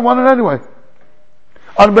 That's what Hashem wanted anyway.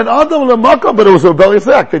 On Ben Adam L'Makom, but it was a rebellious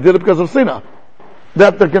act. They did it because of Sinah.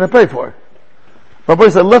 That they're going to pay for. Rabbi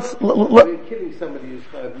said, You're killing somebody who's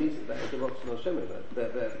Nisa, that is the Ratzon Hashem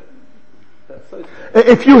event. That's so sad.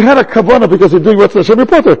 If you had a kavanah because you're doing Ratzon Hashem, you're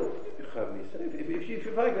potter. If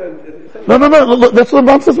I go and... No, that's what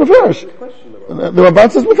the Ramban says Mefarish. The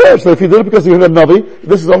Ramban says Mefarish. So if you did it because you had a Navi,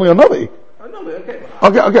 this is only a Navi. A Navi, okay.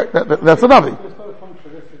 Okay, that's a Navi.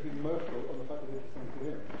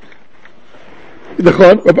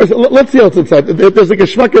 Let's see what's inside. There's a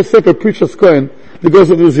geschmack Sefer Preacher's Kohen that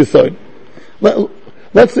goes into this side.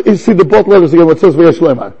 Let's see the both letters again. What says V'yesh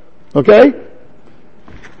Lemar. Okay,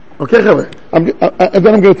 Chavre. And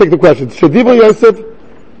then I'm going to take the questions. Shediva Yosef.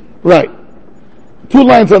 Right. 2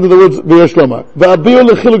 lines under the words V'yesh Lemar. V'abir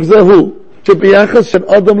lechiluk zehu. שבייחס של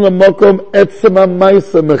אדם למקום עצם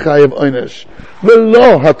המייסה מחייב עונש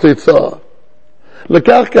ולא התוצאה.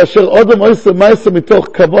 לכך כאשר אדם עושה מייסה מתוך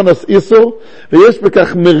כוונס איסור ויש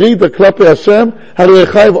בכך מרידה כלפי השם הרי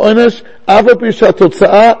חייב עונש אף על פי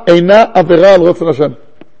שהתוצאה אינה עבירה על רצון השם.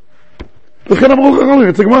 לכן אמרו חכמים,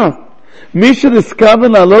 it's a גמרא. מי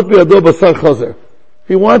שנזכוון לעלות בידו בשר חזר,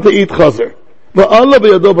 he wanted to eat חזר, ועלה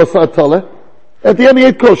בידו בשר טלה, at the end he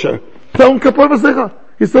ate kosher. תאום כפור וסליחה.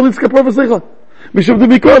 He still needs kapor v'seicha. Mishum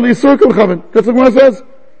demikor li'isur kol chaven. That's what Gemara says.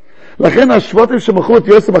 לכן השבטים שמכרו את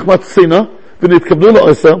יוסף מחמת שנאה ונתכוונו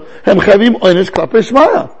לעשר, הם חייבים עונש כלפי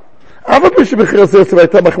שמעיה. אף על פי שבחירת יוסף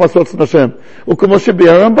הייתה מחמת רצון השם. וכמו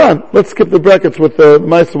שביאר הרמב"ן. Let's skip the brackets with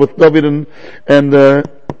Meister, with David and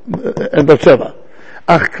Bathsheba.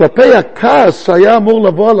 אך כלפי הכעס שהיה אמור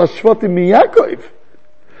לבוא על השבטים מיעקב,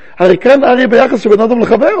 הרי כאן הרי ביחס שבין אדם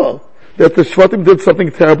לחברו. That the shvatim did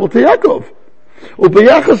something terrible to Yaakov.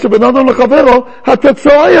 וביחס שבין אדם לחברו,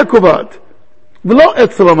 התוצאה היא הקובעת, ולא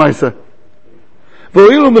עצם המעשה.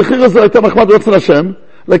 והואילו מחיר הזה הייתה מחמת רצון השם,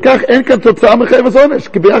 לכך אין כאן תוצאה מחייבת עונש,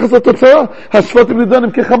 כי ביחס לתוצאה, השבטים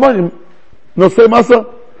נידונים כחמורים, נושאי מסה.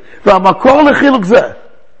 והמקור לחילוק זה,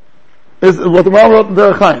 is what the Maharal wrote in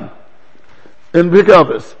דרך חיים, in ביקר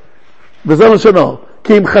אבס, וזה לשונו,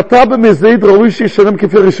 כי אם חטא במזיד ראוי שישלם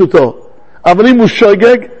כפי רשותו, אבל אם הוא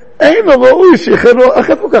שוגג, ain't no ראוי שיחדו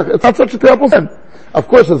אחת וכך. It's not such a terrible sin. Of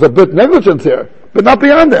course, there's a bit negligence here, but not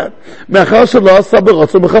beyond that. מאחר שלא עשה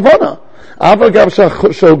ברצון בכוונה. אבל גם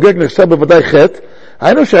שהוגג נחשב בוודאי חטא,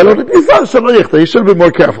 היינו שהיה לו נזהר שלא יחטא, he should be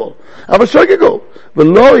more careful. אבל שוגגו,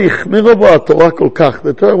 ולא החמירה בו התורה כל כך.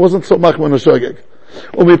 The Torah wasn't so much when השוגג.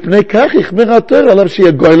 ומפני כך החמירה התורה עליו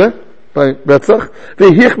שיהיה גוילה, ברצח,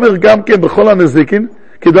 והחמיר גם כן בכל הנזיקין,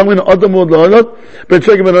 כי דומרין אדם מאוד לעולות, בין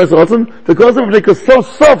שגג בין עשר רצון, וכל זה מפני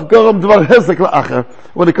כסוף גורם דבר הזק לאחר.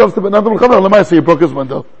 When it comes to בן אדם לחבר, למעשה he broke his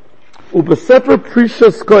window. ובספר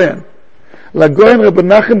פרישס כהן, לגוין רב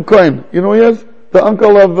נחם כהן, you know who he is? The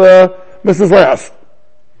uncle of Mrs. Lass.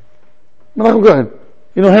 Menachem Cohen.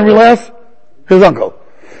 You know Henry Lass? His uncle.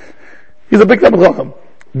 He's a big time of Chacham.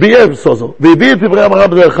 B'yev sozo. V'yibi et divrei Maharal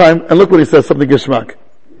b'derech Chaim, and look what he says, something geschmack.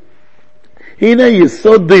 Hine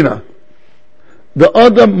yisod dina. The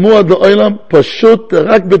Adam muad l'olam pashut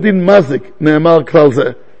רק בדין מזיק נאמר כלל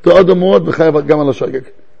זה. The Adam muad וחייב גם על השוגג.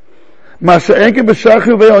 מה שאין כי בשאר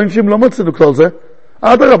חיובי העונשים לא מוצאנו כלל זה.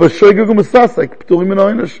 אדרבה, שוגג ומסתסק, פטורים מן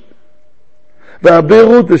העונש.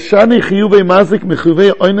 והבירו דשני חיובי מזיק מחיובי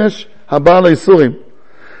העונש הבא על האיסורים.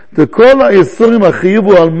 וכל האיסורים החיוב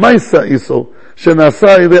הוא על מייסה איסור,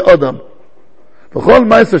 שנעשה על ידי אדם. וכל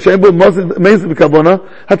מייסה שאין בו מייסה בכוונה,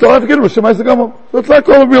 התורה תגידו שמייסה גם הוא. That's not called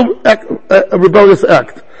a real act, a rebellious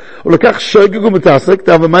act. ולכך שוגג ומתעסק,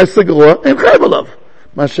 תאווה מייסה גרוע, אין חייב עליו.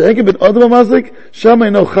 מה שאין בין אדם המזיק, שם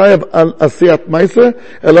אינו חייב על עשיית מייסה,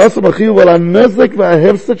 אלא עושה מחיוב על הנזק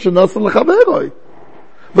וההפסד שנעשה לחברוי.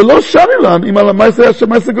 ולא שני לן, אם על המייסה היה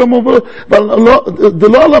שמייסה גמור, זה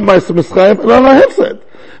לא על המייסה מסחייב, אלא על ההפסד.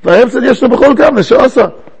 והאהב said, יש לו בכל גם, לשעושה.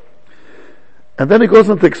 And then he goes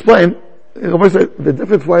on to explain, the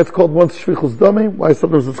difference why it's called once shvichus dami, why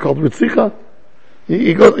sometimes it's called ritzicha.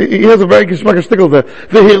 He has a very gishmak shtickle there.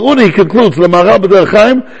 The Hiruni, he concludes, the Maharal b'derech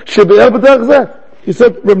Chaim, shebe'er b'derech zeh. He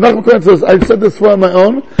said, Reb Nachman Cohen says, I said this for my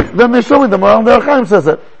own, then they show me the Maharal b'derech Chaim says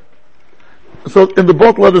it. So in the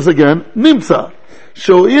both letters again, nimtza,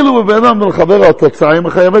 שהואילו בבינם לחבר התוצאה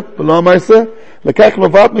המחייבת, ולא המעשה, לקח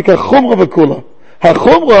נובעת מכך חומרה וכולה.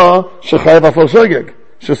 החומרה שחייב אף על שוגג,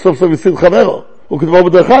 שסוף סוף יסיד חברו, הוא כתבו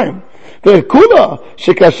בדרך חיים. וכולה,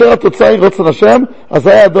 שכאשר התוצאה היא רצון השם, אז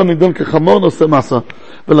היה אדון נידון כחמור נושא מסה,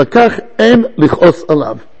 ולקח אין לכעוס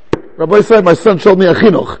עליו. רבי ישראל, my son showed me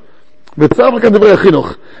החינוך, וצער לכאן דברי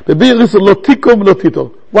החינוך, בבי אריסו לא תיקום ולא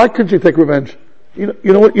תיטור. Why couldn't you take revenge?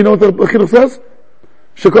 You know what the החינוך says?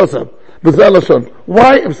 שכוסם. וזה הלשון.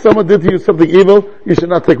 Why, if someone did to you something evil, you should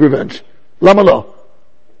not take revenge? למה לא?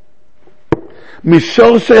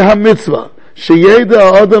 משורשי המצווה, שידע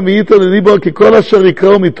האדם מאיתו לליבו, כי כל אשר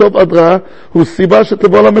יקראו מטוב עד רע, הוא סיבה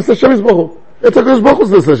שתבוא למסע שם יסבוכו. את הקדוש ברוך הוא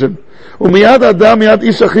זה סשן. ומיד האדם, מיד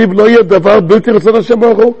איש אחיו, לא יהיה דבר בלתי רצון השם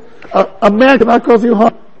ברוך הוא. A man cannot cause you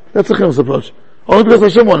harm. That's a chim's approach. Only because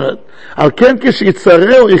Hashem wanted it. על כן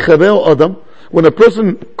כשיצרה או יחבר אדם, when a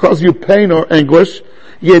person causes you pain or anguish,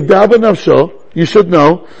 ידע בנפשו, you should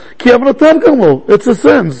know, כי עוונותיו גרמו, it's a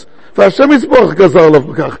sins. והשם יסבוך גזר עליו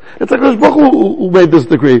בכך. It's הקדוש ברוך הוא made this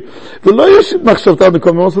decree. ולא יש מחשבתיו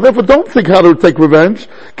מכל מיני, so therefore don't think how to take revenge,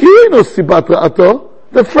 כי אינו סיבת רעתו.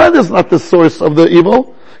 The friend is not the source of the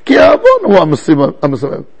evil, כי העוון הוא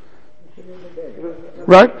המסובב.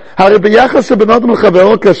 Right? הרי ביחס שבין אדם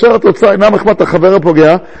לחברו, כאשר התוצאה אינה מחמת החבר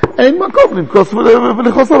הפוגע, אין מקום לנכוס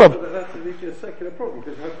ולכעוס עליו.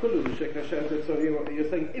 You're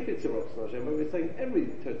saying if it's a Rotzon Hashem, but we're saying every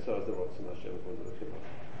Tetzah is a Rotzon Hashem.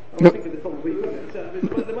 I'm thinking the problem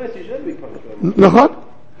the message should be punished.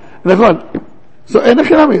 נכון. So,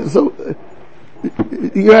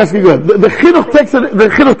 you're asking good. The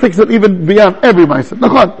Chinuch takes it even beyond every Ma'aseh.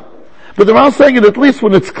 נכון. But the Maharal saying it at least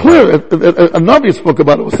when it's clear, a Navi spoke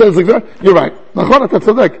about it, says you're right. נכון, אתה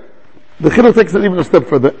צודק. The Chinuch takes it even a step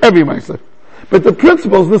further, every Ma'aseh. But the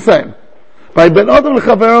principle is the same. By Ben Adam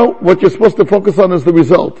L'Chavero, what you're supposed to focus on is the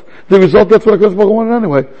result. The result, that's what HaKadosh Baruch Hu wanted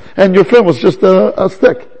anyway. And your film was just a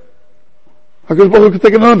stick. HaKadosh Baruch Hu could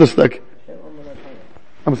take another stick.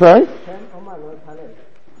 I'm sorry?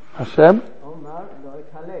 Hashem?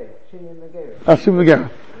 Hashem Negera.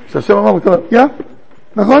 Hashem Amar L'Chalel. Yeah?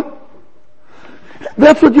 Nachon?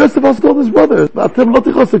 That's what you're supposed to call his brothers. Atem lo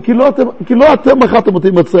tichosu, ki lo atem machatem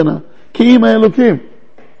oti matzena, ki ima Elokim.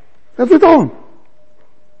 That's it all.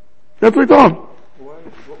 That's what it's on. What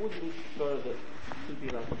would you show that should be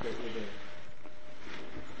like that?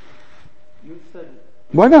 You said...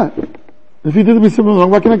 Why not? If he did me something wrong,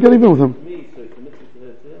 why can't I get even with him? Me, so it's a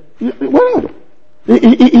mitzvah. Why not?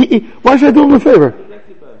 Why should I do him a favor?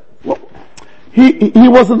 Well, he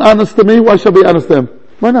wasn't honest to me, why should I be honest to him?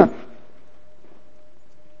 Why not?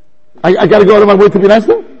 I gotta go out of my way to be nice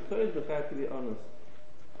to him? You told the guy to be honest.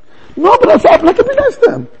 No, but I'm not to be nice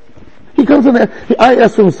to him. He comes in there, I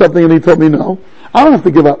asked him something and he told me no. I don't have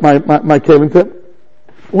to give up my kalim to him.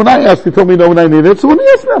 When I asked, he told me no when I needed it, so when he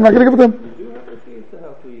asked me, I'm not going to give it to him. You do have a key to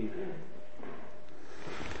help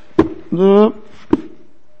you.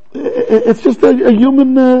 It's just a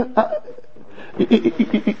human,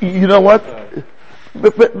 you know what?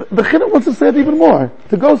 But the Chinuch wants to say it even more.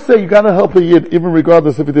 To go say you gotta help a Yid, even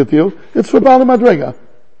regardless if he did to you, it's for Bala Madrega.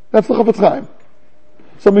 That's the Chofetz Chaim.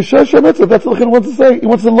 So Mishra Shemitza, that's what the Chinuch wants to say. He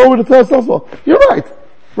wants to lower the Torah also. You're right.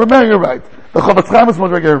 Remember, you're right. The Chofetz Chaim is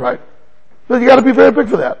Madrega, you're right. But you gotta be very big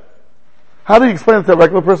for that. How do you explain it to a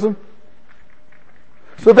regular person?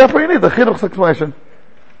 So therefore you need the Chinuch's explanation.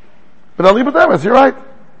 But Ali B'Damas, you're right.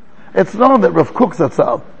 It's known that Rav Kook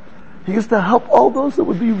Zatzal, he used to help all those that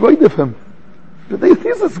would be right of him.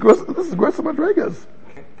 This is gross Madrigas.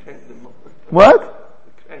 What?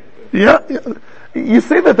 Yeah. You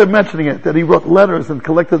say that they're mentioning it, that he wrote letters and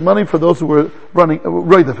collected money for those who were running,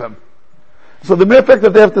 right of him. So the mere fact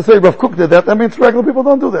that they have to say Rav Kook did that means regular people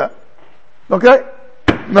don't do that. Okay?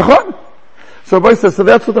 Nachon? So everybody says, so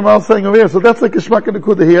that's what the Maharal is saying over here. So that's like a shmak and a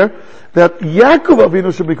kuda here, that Yaakov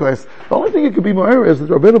Avinu should be quiet. The only thing it could be more error is that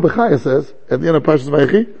Rabbeinu Bechaya says, at the end of Parshas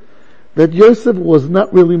Vayechi, that Yosef was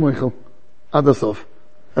not really Moichel. Adasov.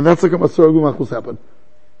 And that's like a Masor Gumachus happened.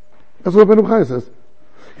 That's what Rabbeinu Bechaya says.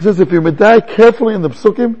 He says, if you medai carefully in the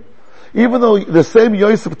Psukim, even though the same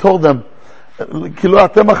Yosef told them, Kilo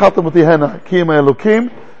atem achatem utihena, ki ima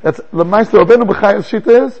Elokim, that's the Meister Rabbeinu Bechaya's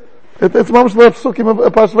shita is, it's mamash the Psukim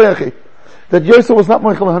of Parshas Vayechi. That Yosef was not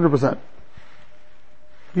Moichel 100%.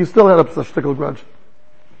 He still had a shtickle grudge.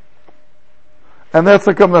 And that's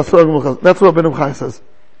what Rabbeinu Chai says.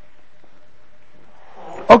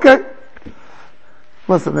 Okay.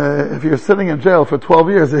 Listen, if you're sitting in jail for 12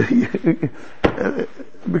 years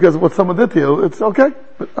because of what someone did to you, it's okay.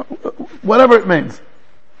 But, whatever it means.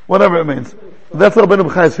 That's what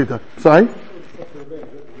Rabbeinu Chai said. Sorry?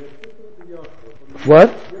 What?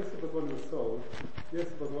 Yes, it was one who was sold. Yes,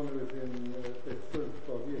 it was one who was in prison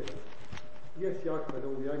for 12 years. Yes, Yaakov had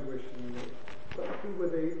all the anguish, but who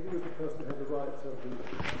was the person who had the right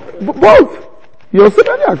of Both! Yosef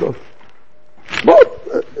and Yaakov. Both.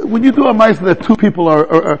 When you do a mice that two people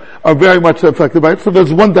are very much affected by it, so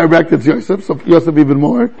there's one direct, it's Yosef, so Yosef even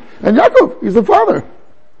more, and Yaakov, he's the father.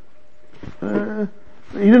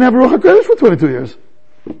 He didn't have a Ruach HaKodesh for 22 years.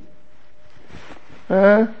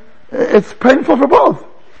 It's painful for both.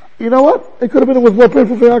 You know what? It could have been more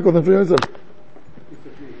painful for Yaakov than for Yosef.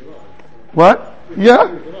 What? Yeah.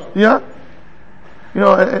 You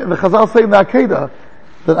know, the Chazal say in the Akedah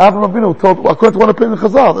that Avraham Avinu told, according to one opinion of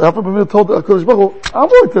Chazal, that Avraham Avinu told HaKadosh Baruch Hu, I'm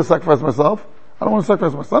willing to sacrifice myself. I don't want to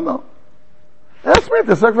sacrifice my son now. Ask me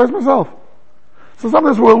to sacrifice myself. So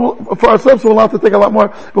sometimes for ourselves we're allowed to take a lot more,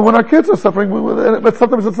 but when our kids are suffering, but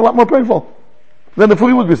sometimes it's a lot more painful than if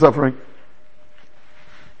we would be suffering.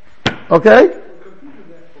 Okay?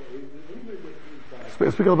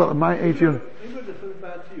 Speaking about my age here. Anybody that does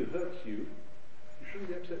bad to you, hurts you, you shouldn't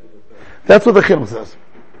be upset with the person. That's what the Chilm says.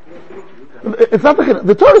 It's not the Chilm.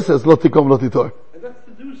 The Torah says, Lo tikom, lo titor. And that's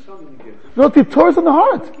to do something against. No, titor's in the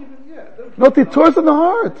heart. No, titor's in the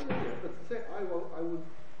heart. But to say, I would.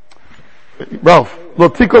 Ralph, Lo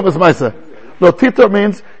tikom is Maisa. Lo titor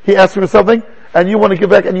means he asks you for something, and you want to give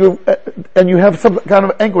back, and you have some kind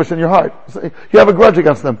of anguish in your heart. You have a grudge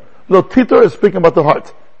against them. Lo titor is speaking about the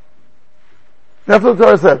heart. That's what the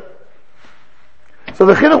Torah said. So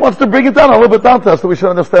the Chinuch wants to bring it down a little bit down to us so we should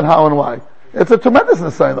understand how and why. It's a tremendous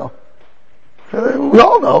insight though. We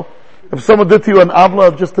all know. If someone did to you an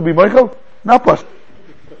avla just to be Michael, not push.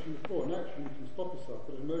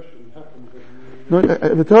 No,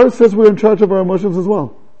 the Torah says we're in charge of our emotions as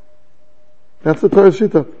well. That's the Torah's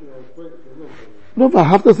shita. No,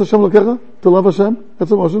 v'ahavtas Hashem lokecha, to love Hashem,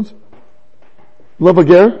 that's emotions. Love a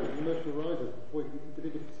ger.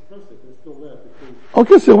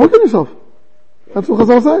 Okay, so work on yourself. That's what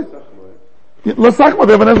Chazal say. Lo sachmat,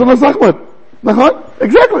 they have an answer lo sachmat. Nachon?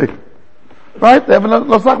 Exactly. Right? They have an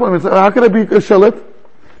lo sachmat. How can I be a shalit?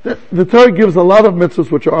 The Torah gives a lot of mitzvahs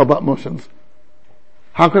which are about emotions.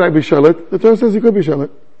 How can I be shalit? The Torah says you could be shalit.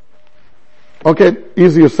 Okay,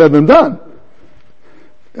 easier said than done.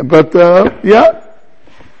 But, yeah.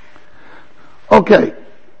 Okay.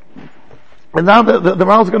 And now the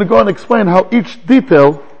Maharal is going to go and explain how each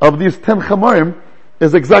detail of these 10 chamarim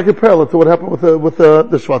is exactly parallel to what happened with the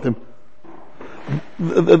Shvatim.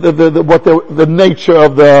 The nature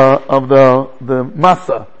of the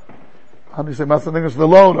masa. How do you say masa in English? The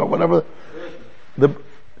load or whatever. The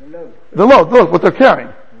load, what they're carrying.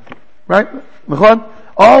 Right?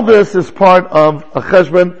 All this is part of a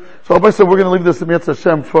cheshbon. So Rabbi said we're going to leave this in Yetz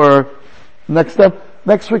Hashem for next step.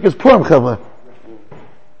 Next week is Purim Chavla.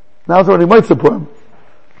 Now it's already Motzei Purim.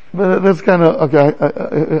 But that's kind of, okay,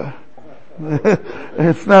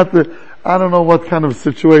 it's not I don't know what kind of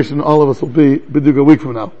situation all of us will be b'dig a week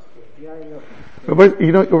from now.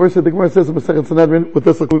 You know, the Gemara says in Masechet Sanhedrin, with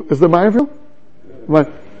this, is there Ma'ir for you? Right.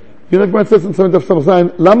 You know, the Gemara says in Samid of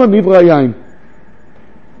Samzayin, Lama Nivra Yain?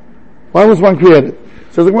 Why was one created?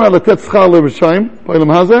 Says the Gemara, Letet Schar Le'Rishayim,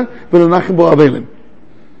 Pa'ilam Hazeh, V'lenachim Bo Avelim.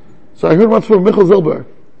 So I heard once from Michal Zilber.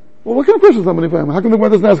 Well, what kind of question is Lama Nivra? How come the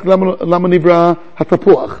Gemara doesn't ask Lama Nivra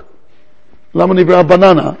Hatapuach? Lama Nivra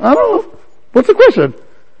Banana? I don't know. What's the question?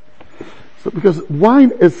 So, because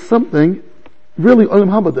wine is something really olim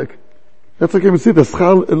habadik. That's like you see the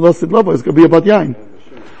schal in Lasid Lava is going to be about yain.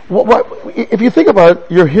 If you think about it,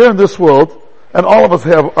 you're here in this world, and all of us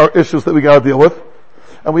have our issues that we got to deal with,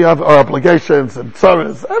 and we have our obligations and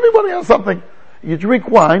tzaras. Everybody has something. You drink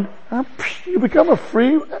wine, and you become a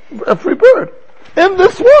free bird in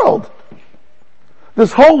this world.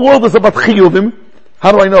 This whole world is about chiyuvim.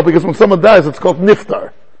 How do I know? Because when someone dies, it's called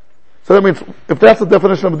niftar. So that means, if that's the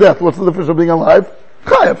definition of death, what's the definition of being alive?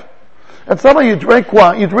 Chayev. And suddenly you drink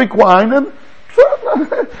wine, and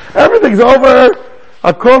everything's over.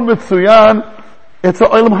 Akol mitzuyan. It's a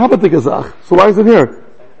olam habatik azach. So why is it here?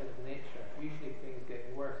 Usually things get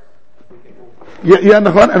worse.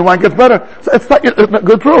 And wine gets better. So it's not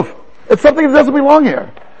good proof. It's something that doesn't belong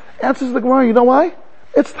here. Answers the Gemara, you know why?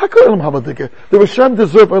 It's taka olam habatik. The Rishonim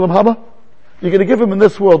deserve olam haba. You're going to give him in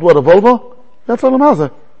this world, what, a Volvo? That's olam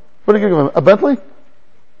hazeh. What are you going to give them? A Bentley?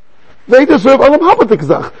 They deserve olam habatik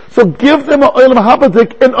zach. So give them an olam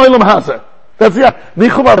habatik in olam hazeh. That's,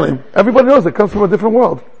 Nichum. Everybody knows it comes from a different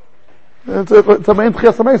world.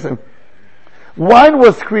 It's amazing. Wine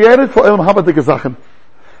was created for Elam Haba Dikazachen.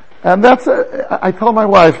 And that's, I told my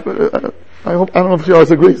wife, I don't know if she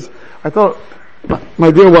always agrees. I told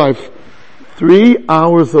my dear wife, 3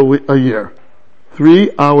 hours a year.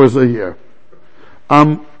 3 hours a year.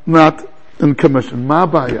 I'm not in commission. Ma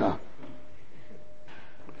baya.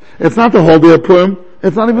 It's not the whole day of Purim.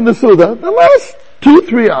 It's not even the Suda. The last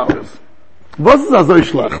 2-3 hours. Was ist so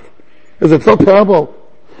schlecht? Is it so terrible?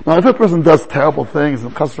 Now, if a person does terrible things,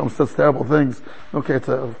 and Chassidus says terrible things, okay,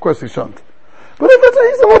 of course he shouldn't. But if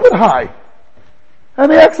he's a little bit high,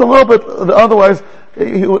 and he acts a little bit, otherwise,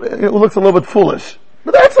 he looks a little bit foolish.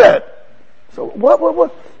 But that's it. So, what?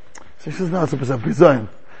 So she says, no, it's a bizarre.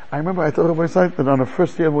 I remember I told her that on the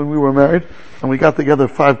first year when we were married, and we got together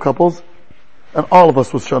 5 couples, and all of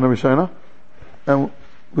us was Shana Rishona, and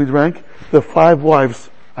we drank, the 5 wives,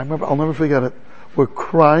 I remember, I'll never forget it, were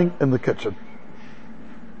crying in the kitchen.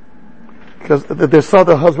 Because they saw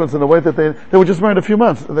their husbands in the way that they were just married a few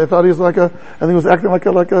months. They thought he was and he was acting like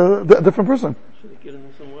a different person. Should have given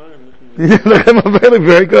him some wine. Yeah, very,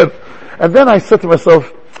 very good. And then I said to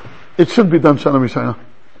myself, it shouldn't be done Shana Rishona.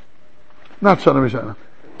 Not Shana Rishona.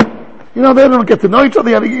 They don't get to know each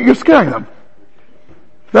other, you're scaring them.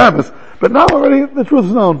 Damn it. But now already the truth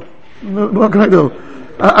is known. What can I do?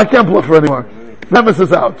 I can't bluff her anymore. Nemesis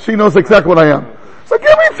is out. She knows exactly what I am. So give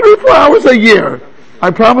me 3-4 hours a year. I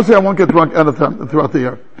promise you I won't get drunk any time throughout the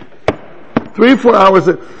year. 3-4 hours.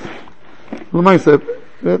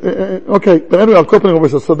 Okay, but anyway, I'll coping over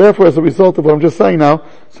this. So therefore, as a result of what I'm just saying now,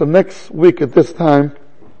 so next week at this time,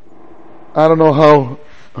 I don't know how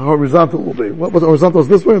horizontal it will be. What was horizontal? Is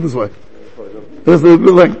this way or this way? This is the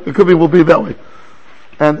length. It could be, will be that way.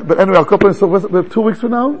 But anyway, I'll coping. So we have 2 weeks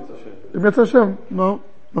from now? Mitzvah Hashem. No.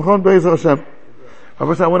 Nachon Be'ez Hashem. I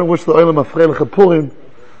want to wish the Olam a Freiliche Purim.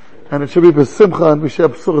 And it should be B'simcha, and we should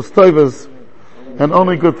have B'suras Tovas, and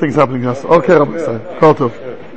only good things happening to us. Okay, Rabbi Say. Kol Tov.